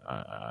 then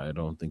I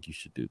don't think you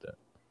should do that.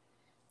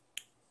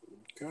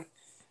 Okay.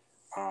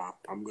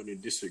 I'm going to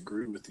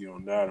disagree with you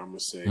on that. I'm going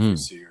to say if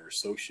it's your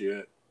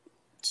associate,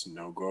 it's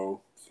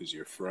no-go. If it's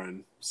your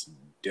friend, it's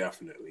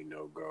definitely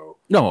no-go.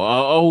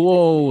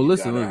 No,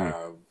 listen. You gotta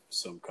have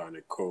some kind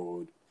of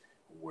code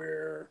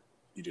where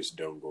you just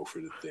don't go for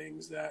the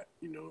things that,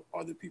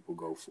 other people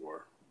go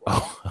for.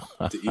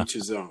 To each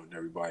his own.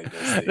 Everybody does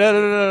things.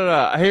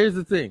 No. Here's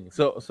the thing.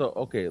 So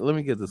okay, let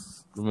me get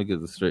this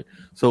straight.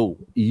 So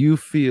you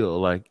feel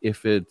like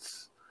if it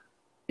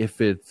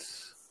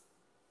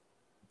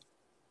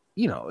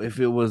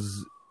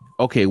was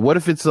okay, what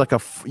if it's like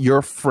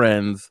your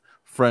friend's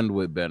friend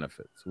with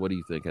benefits? What do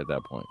you think at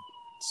that point?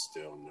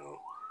 Still no.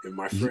 If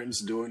my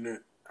friend's doing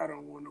it, I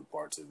don't want no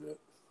parts of it.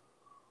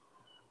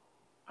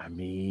 I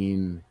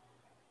mean,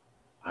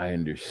 I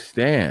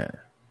understand,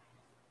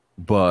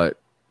 but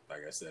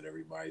like I said,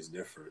 everybody's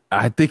different.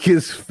 I think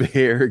it's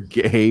fair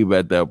game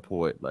at that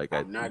point. Like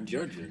I'm not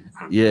judging.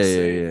 I'm just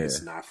saying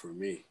it's not for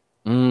me.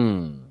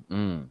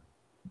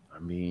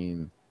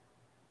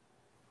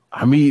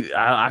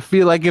 I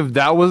feel like if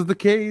that was the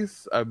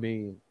case,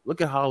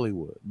 look at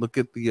Hollywood. Look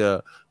at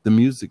the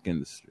music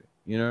industry.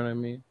 You know what I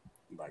mean?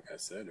 Like I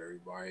said,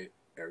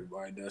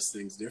 everybody does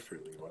things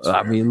differently. Look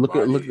at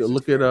you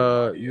look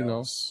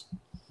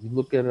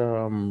at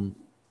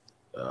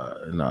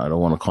no, I don't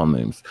want to call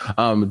names.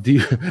 Do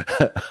you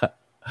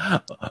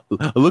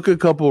look at a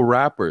couple of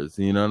rappers?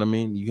 You know what I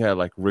mean? You had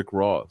like Rick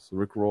Ross.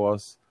 There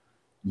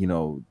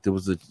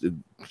was a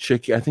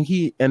chick. I think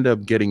he ended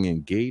up getting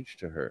engaged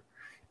to her,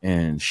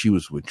 and she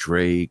was with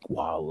Drake,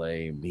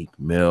 Wale, Meek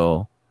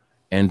Mill,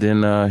 and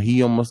then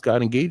he almost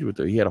got engaged with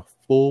her. He had a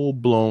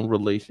full-blown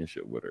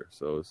relationship with her.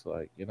 So it's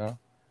like,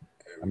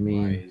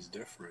 everybody is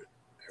different.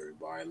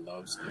 Everybody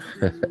loves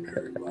different.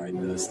 Everybody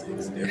does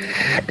things different.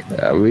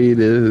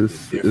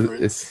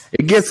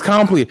 It gets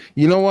complicated.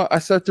 You know what? I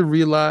start to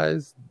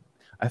realize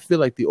I feel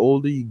like the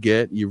older you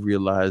get, you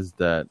realize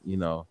that,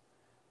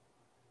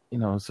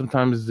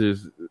 sometimes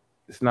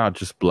it's not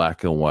just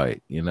black and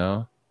white,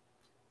 So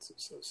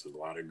it's a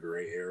lot of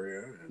gray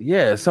area.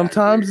 Yeah,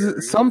 sometimes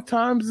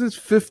it's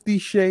 50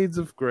 shades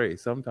of gray.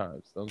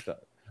 Sometimes.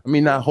 I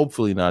mean,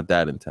 hopefully not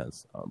that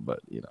intense,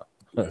 but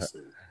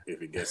Listen,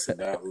 if it gets to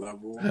that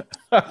level, more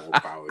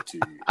power to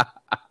you.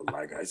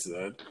 Like I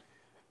said,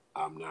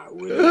 I'm not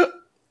with it,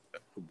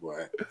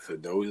 but for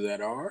those that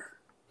are,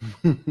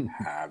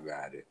 have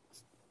at it.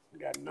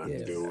 Got nothing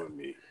to do with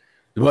me.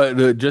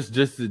 But just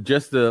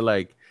to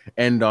like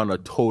end on a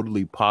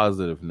totally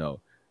positive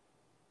note.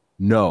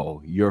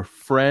 No, your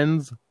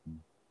friend's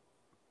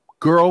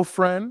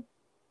girlfriend,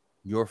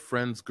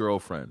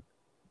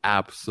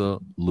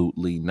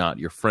 absolutely not.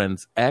 Your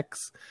friend's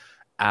ex,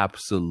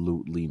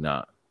 absolutely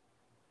not.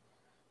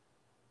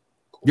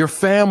 Your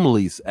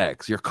family's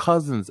ex, your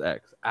cousin's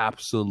ex,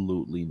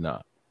 absolutely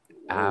not.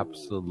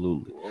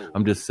 Absolutely. Whoa.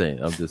 I'm just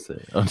saying. I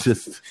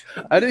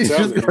didn't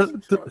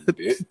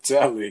just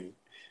telling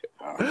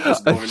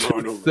what's going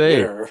on over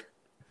there.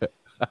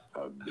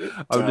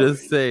 I'm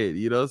just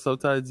saying,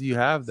 sometimes you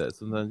have that.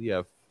 Sometimes you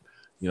have,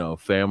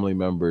 family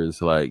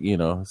members, like,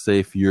 say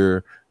if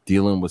you're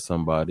dealing with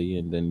somebody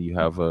and then you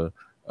have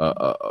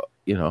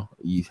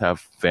you have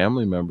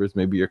family members,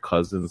 maybe your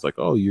cousins, like,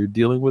 oh, you're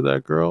dealing with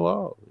that girl.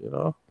 Oh,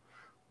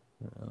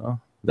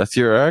 that's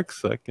your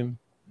ex. I can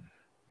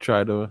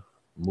try to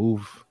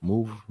move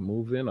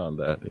in on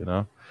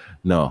that,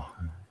 No,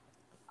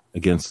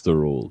 against the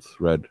rules.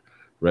 Red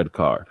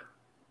card.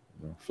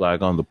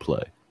 Flag on the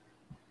play.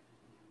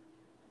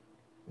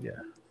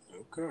 Yeah.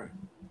 Okay.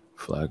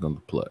 Flag on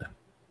the play.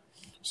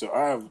 So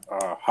I have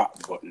a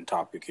hot button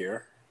topic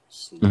here.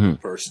 It's a little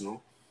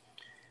personal.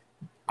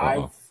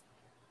 I've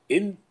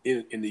in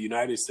the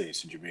United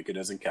States, Jamaica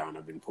doesn't count.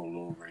 I've been pulled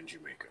over in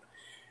Jamaica.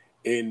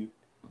 In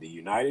the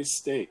United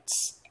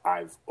States,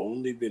 I've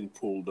only been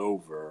pulled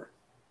over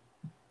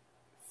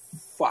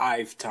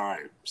 5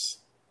 times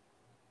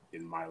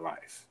in my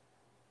life.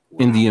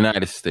 In the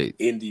United States.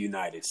 In the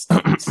United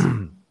States.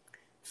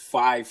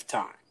 5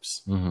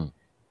 times. Mm-hmm.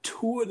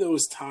 2 of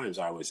those times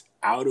I was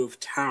out of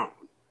town,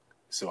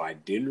 so I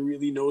didn't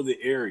really know the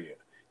area.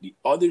 The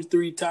other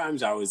 3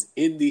 times I was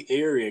in the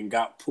area and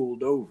got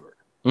pulled over.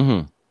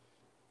 Mm-hmm.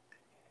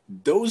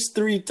 Those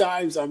 3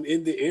 times I'm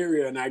in the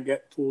area and I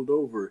get pulled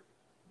over,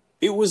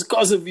 it was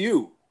because of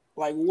you.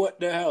 Like, what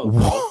the hell,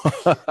 bro?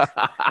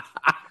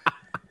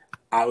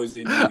 I was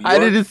in New York. I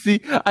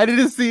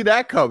didn't see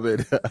that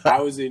coming.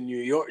 I was in New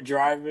York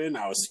driving.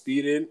 I was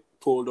speeding,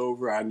 pulled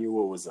over. I knew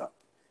what was up.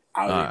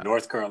 I was in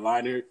North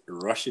Carolina,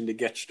 rushing to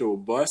get to a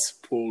bus,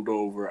 pulled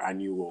over. I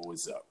knew what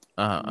was up.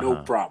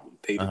 No problem.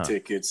 Pay the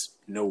tickets,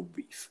 no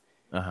beef.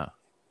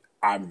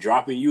 I'm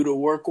dropping you to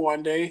work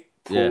one day,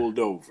 pulled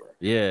over.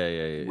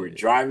 Yeah. We're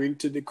driving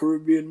to the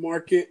Caribbean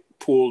market,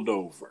 pulled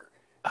over.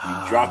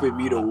 You dropping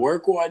me to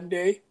work one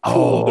day,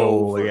 pulled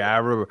over. Yeah, I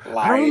remember.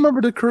 I don't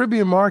remember the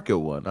Caribbean market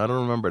one. I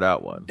don't remember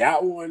that one.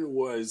 That one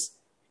was...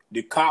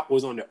 The cop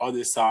was on the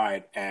other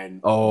side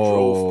and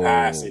drove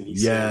past, and he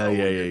said,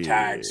 your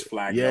tags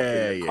flagged up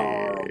in your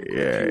car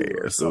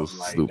or so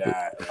something stupid. Like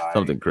that. Like,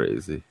 something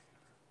crazy.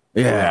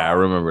 Yeah, I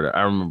remember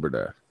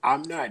that.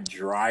 I'm not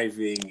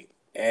driving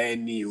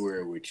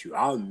anywhere with you.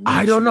 I'll meet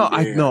I don't know.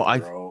 you there,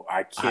 bro.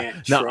 I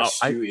can't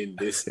trust you in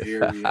this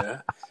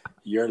area.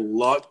 Your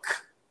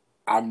luck,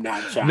 I'm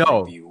not trying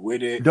to be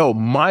with it. No,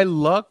 my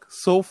luck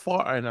so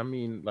far, and I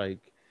mean, like,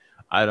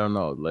 I don't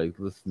know, like,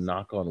 let's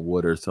knock on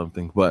wood or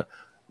something, but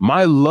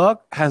my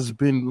luck has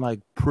been like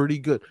pretty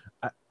good.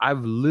 I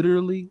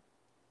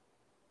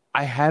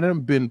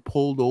hadn't been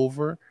pulled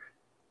over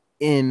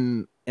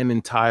in an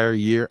entire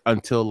year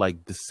until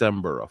like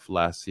December of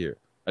last year.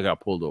 I got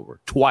pulled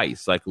over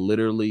twice, like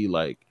literally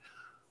like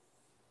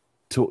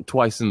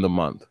twice in the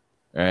month.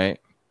 Right?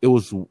 It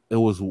was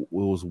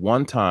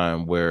one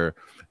time where,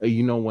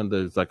 when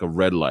there's like a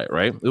red light,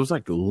 right? It was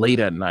like late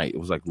at night. It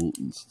was like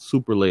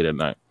super late at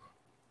night.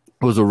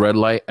 It was a red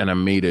light, and I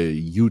made a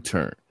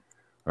U-turn,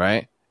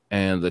 right?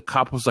 And the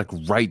cop was like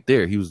right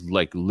there. He was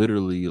like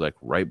literally like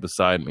right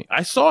beside me.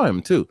 I saw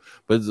him too,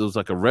 but it was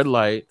like a red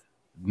light.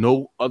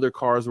 No other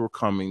cars were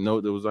coming.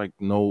 There was like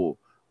no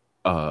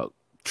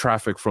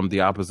traffic from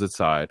the opposite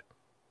side.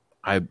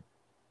 I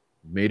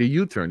made a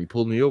U-turn. He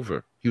pulled me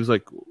over. He was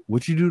like,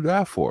 "What'd you do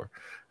that for?"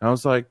 And I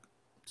was like,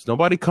 "There's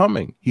nobody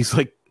coming." He's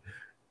like,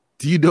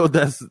 "Do you know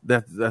that's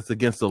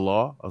against the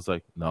law?" I was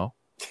like, "No."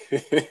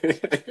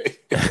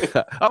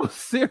 I was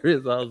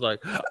serious. I was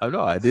like,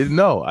 I didn't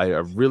know. I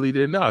really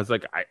didn't know. I was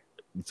like,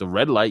 it's a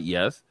red light,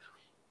 yes.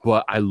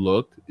 But I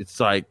looked, it's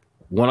like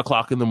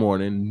 1:00 in the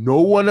morning. No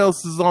one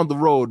else is on the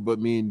road but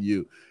me and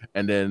you.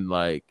 And then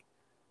like,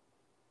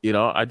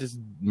 I just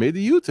made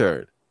the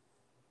U-turn.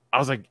 I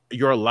was like,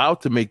 you're allowed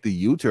to make the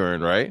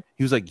U-turn, right?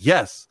 He was like,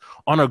 yes,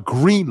 on a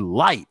green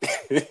light.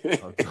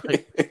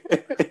 I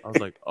was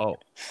like, oh.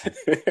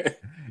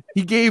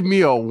 He gave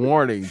me a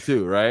warning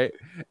too, right?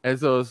 And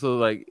so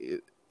like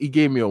he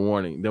gave me a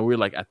warning. Then we're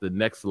like at the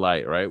next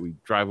light, right? We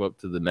drive up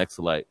to the next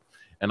light,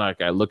 and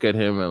like I look at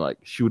him and like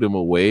shoot him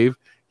a wave.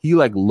 He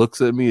like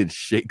looks at me and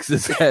shakes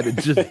his head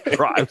and just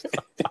drives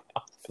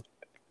off.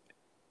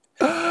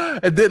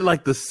 And then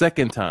like the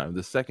second time,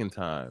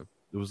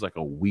 it was like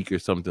a week or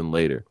something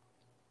later.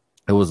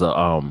 It was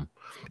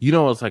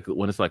it's like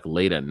when it's like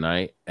late at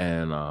night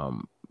and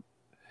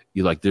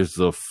you like there's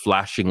the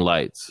flashing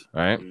lights,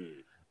 right?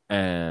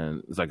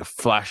 And it's like a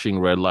flashing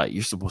red light.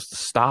 You're supposed to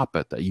stop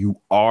at that.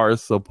 You are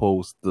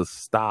supposed to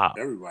stop.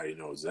 Everybody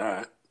knows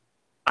that.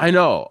 I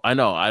know. I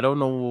don't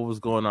know what was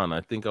going on.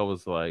 I think I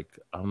was like,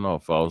 I don't know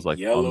if I was like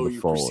yellow, on the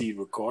phone. You proceed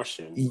with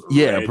caution.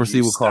 Yeah, Red,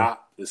 proceed with caution.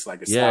 It's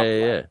like a stop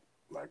light.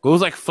 Like, it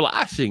was like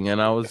flashing,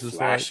 and I was just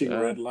flashing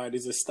like, red light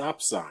is a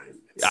stop sign.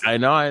 I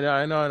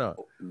know.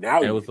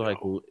 Now it was like,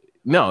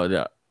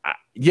 no.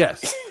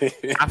 Yes.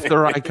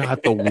 After I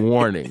got the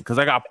warning, because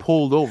I got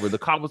pulled over, the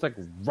cop was like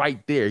right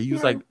there. He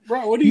was like,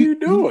 "Bro, what are you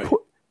doing?"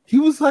 He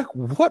was like,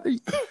 "What?"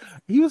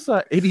 He was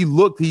like, and he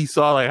looked. He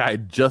saw like I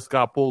just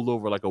got pulled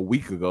over like a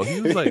week ago. He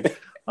was like,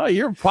 "Oh,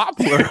 you're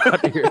popular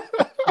out here."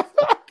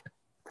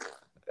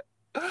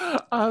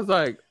 I was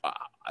like,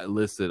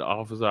 "Listen,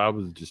 officer, I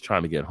was just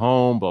trying to get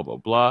home." Blah blah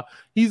blah.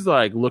 He's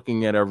like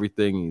looking at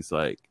everything. He's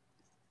like,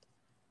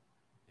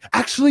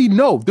 "Actually,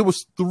 no. There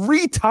was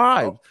 3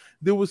 times.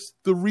 There was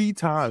 3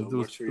 times. There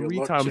was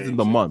 3 times in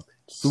the month.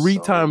 3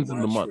 times in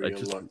the month.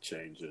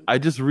 I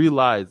just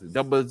realized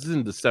that, but it's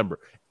in December.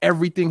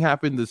 Everything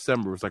happened in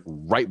December. It was like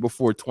right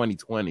before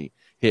 2020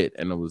 hit,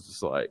 and it was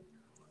just like,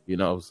 it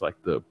was like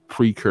the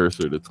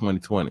precursor to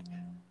 2020.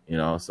 So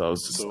I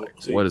was just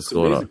what is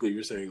going on? Basically,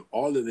 you're saying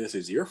all of this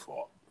is your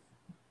fault.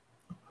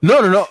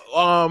 No.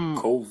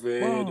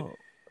 COVID.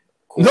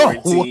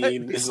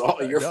 Quarantine is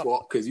all your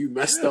fault because you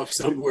messed up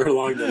somewhere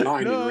along the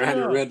line and ran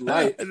a red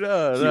light. He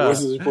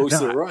wasn't supposed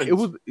to run. It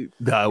was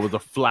a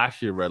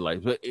flashing red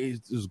light, but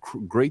it was a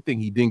great thing.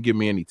 He didn't give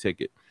me any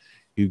ticket.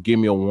 He gave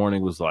me a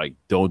warning. Was like,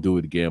 "Don't do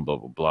it again." Blah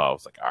blah blah. I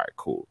was like, "All right,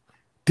 cool."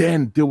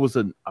 Then it was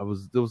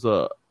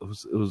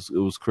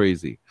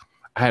crazy.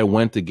 I had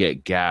went to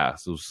get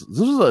gas. This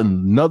was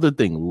another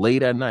thing.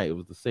 Late at night, it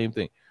was the same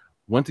thing.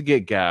 Went to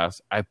get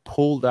gas. I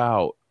pulled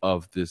out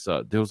of this.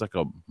 There was like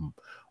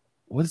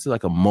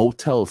like a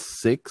Motel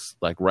 6,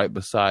 like right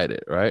beside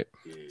it, right?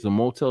 It's a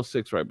Motel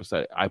 6 right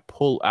beside it. I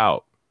pull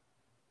out,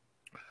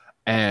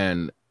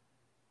 and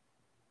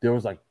there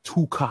was like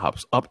 2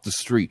 cops up the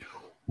street.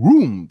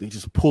 Boom! They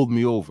just pulled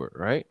me over,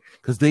 right?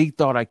 Because they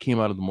thought I came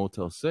out of the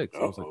Motel 6. I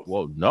was like,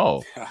 "Well,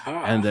 no."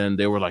 And then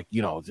they were like,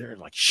 they're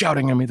like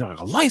shouting at me. They're like,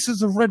 "A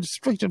license of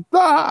registration."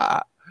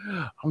 Ah!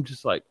 I'm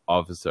just like,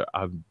 "Officer,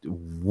 I'm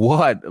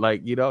what?"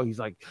 Like, he's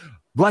like,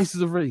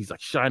 "License of registration." He's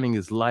like shining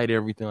his light,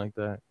 everything like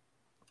that.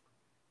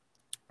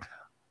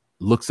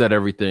 Looks at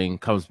everything,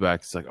 comes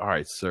back. It's like, "All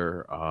right,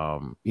 sir.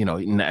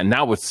 And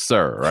now it's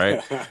sir,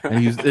 right?" and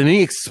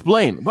he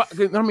explained. But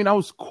I mean, I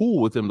was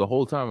cool with him the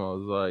whole time. I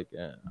was like,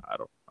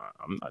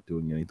 I'm not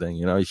doing anything.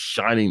 He's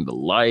shining the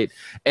light.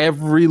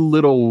 Every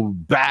little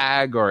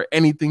bag or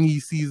anything he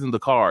sees in the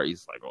car,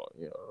 he's like,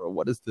 "Oh,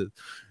 what is this?"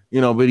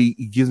 But he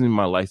gives me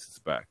my license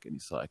back, and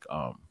he's like,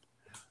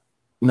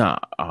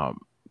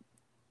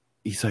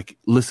 he's like,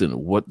 "Listen,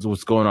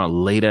 what's going on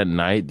late at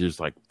night? There's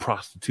like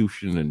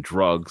prostitution and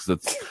drugs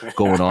that's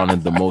going on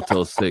in the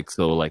Motel 6.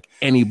 So like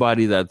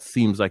anybody that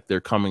seems like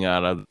they're coming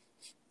out of,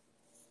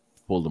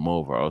 pull them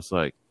over." I was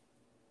like,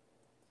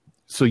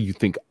 "So you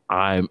think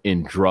I'm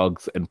in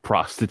drugs and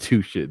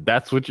prostitution?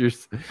 That's what you're?"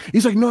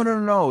 He's like,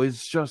 No.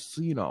 It's just,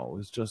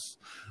 it's just,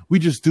 we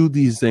just do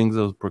these things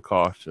as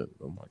precaution."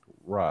 I'm like,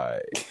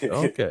 "Right,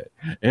 okay."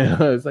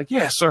 And it's like,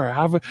 "Yeah, sir.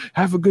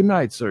 Have a good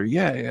night, sir."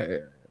 Yeah.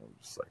 I'm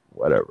just like,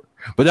 whatever.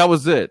 But that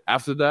was it.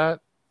 After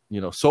that,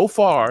 so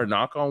far,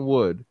 knock on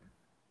wood,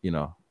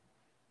 none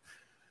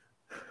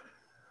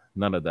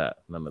of that.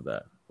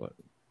 But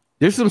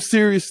there's some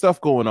serious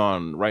stuff going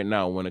on right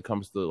now when it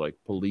comes to like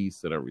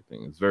police and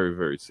everything. It's very,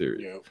 very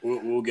serious. Yeah,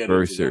 we'll get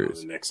very into serious.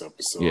 that in the next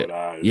episode.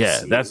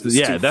 That's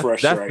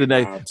the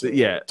next.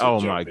 Oh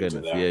my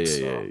goodness.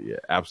 Yeah.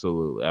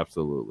 Absolutely.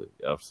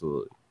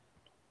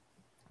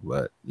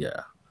 But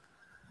yeah,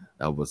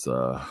 that was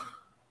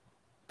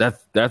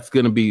that's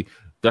gonna be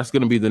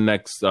the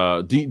next.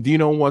 Do you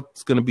know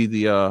what's gonna be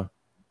the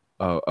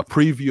a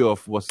preview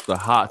of what's the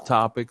hot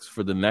topics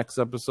for the next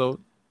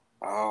episode?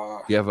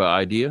 Do you have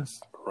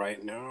ideas?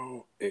 Right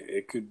now,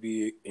 it could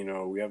be,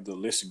 we have the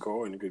list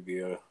going. It could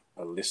be a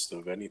list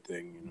of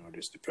anything. It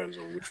just depends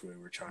on which way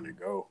we're trying to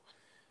go.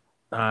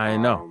 I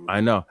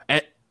know.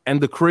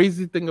 And the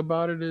crazy thing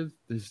about it is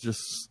there's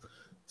just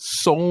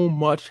so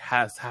much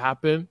has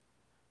happened.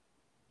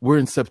 We're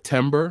in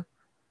September,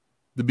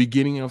 the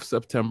beginning of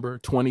September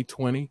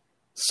 2020.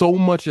 So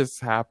much has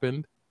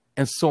happened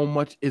and so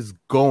much is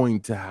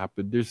going to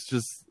happen.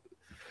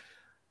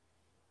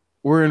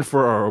 We're in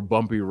for a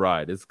bumpy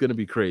ride. It's going to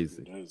be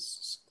crazy. It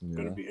is. It's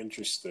going to be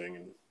interesting,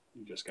 and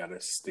you just got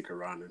to stick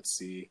around and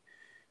see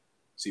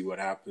what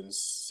happens,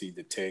 see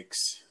the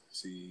takes,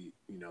 see,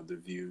 the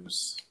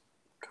views,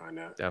 kind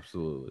of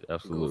absolutely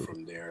go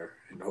from there.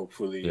 And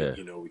hopefully,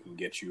 we can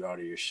get you out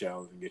of your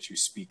shell and get you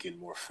speaking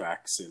more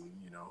facts and,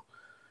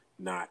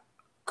 not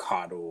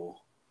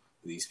coddle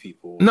these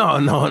people. No,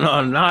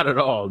 not at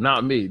all.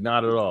 Not me.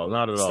 Not at all.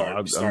 Not at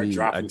all. Start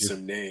dropping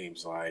some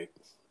names like.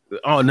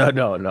 Oh no!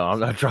 I'm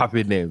not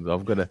dropping names.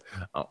 I'm gonna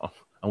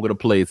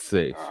play it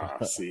safe.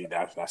 See,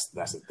 that's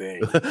the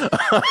thing.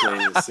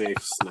 Playing it safe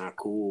is not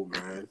cool,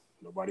 man.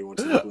 Nobody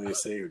wants to play it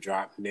safe.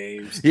 Drop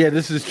names. Yeah,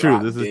 this is true.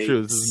 This dates, is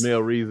true. This is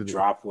male reasoning.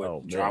 Drop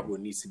what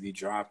needs to be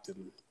dropped,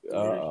 and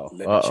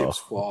let the chips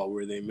fall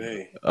where they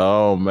may.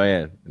 Oh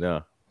man,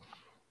 no.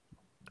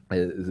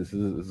 This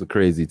is a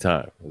crazy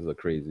time. This is a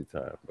crazy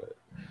time, but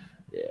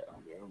yeah.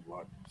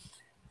 But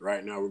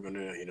right now we're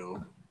gonna,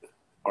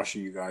 usher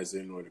you guys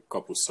in with a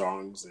couple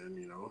songs, and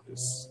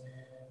just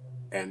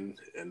end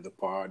the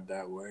pod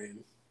that way,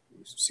 and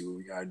see what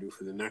we gotta do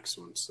for the next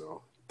one.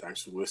 So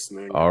thanks for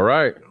listening. All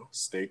right.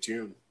 Stay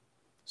tuned.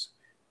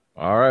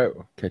 All right.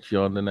 Catch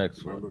you on the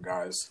next one. Remember,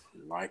 guys,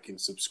 like and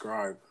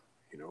subscribe.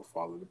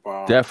 Follow the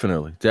pod.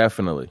 Definitely.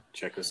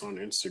 Check us on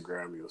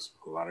Instagram.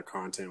 A lot of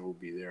content will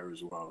be there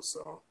as well.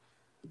 So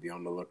be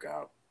on the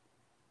lookout.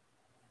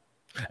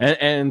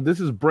 And this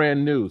is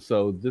brand new,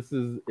 so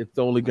it's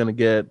only gonna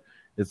get better.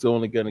 It's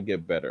only gonna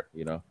get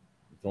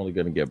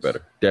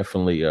better.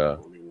 Definitely.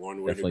 Only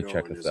one way definitely to go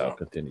check us out.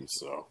 Continue.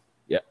 So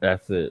yeah,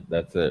 that's it.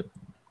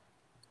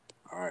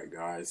 All right,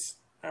 guys.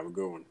 Have a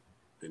good one.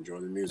 Enjoy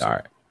the music. All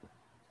right.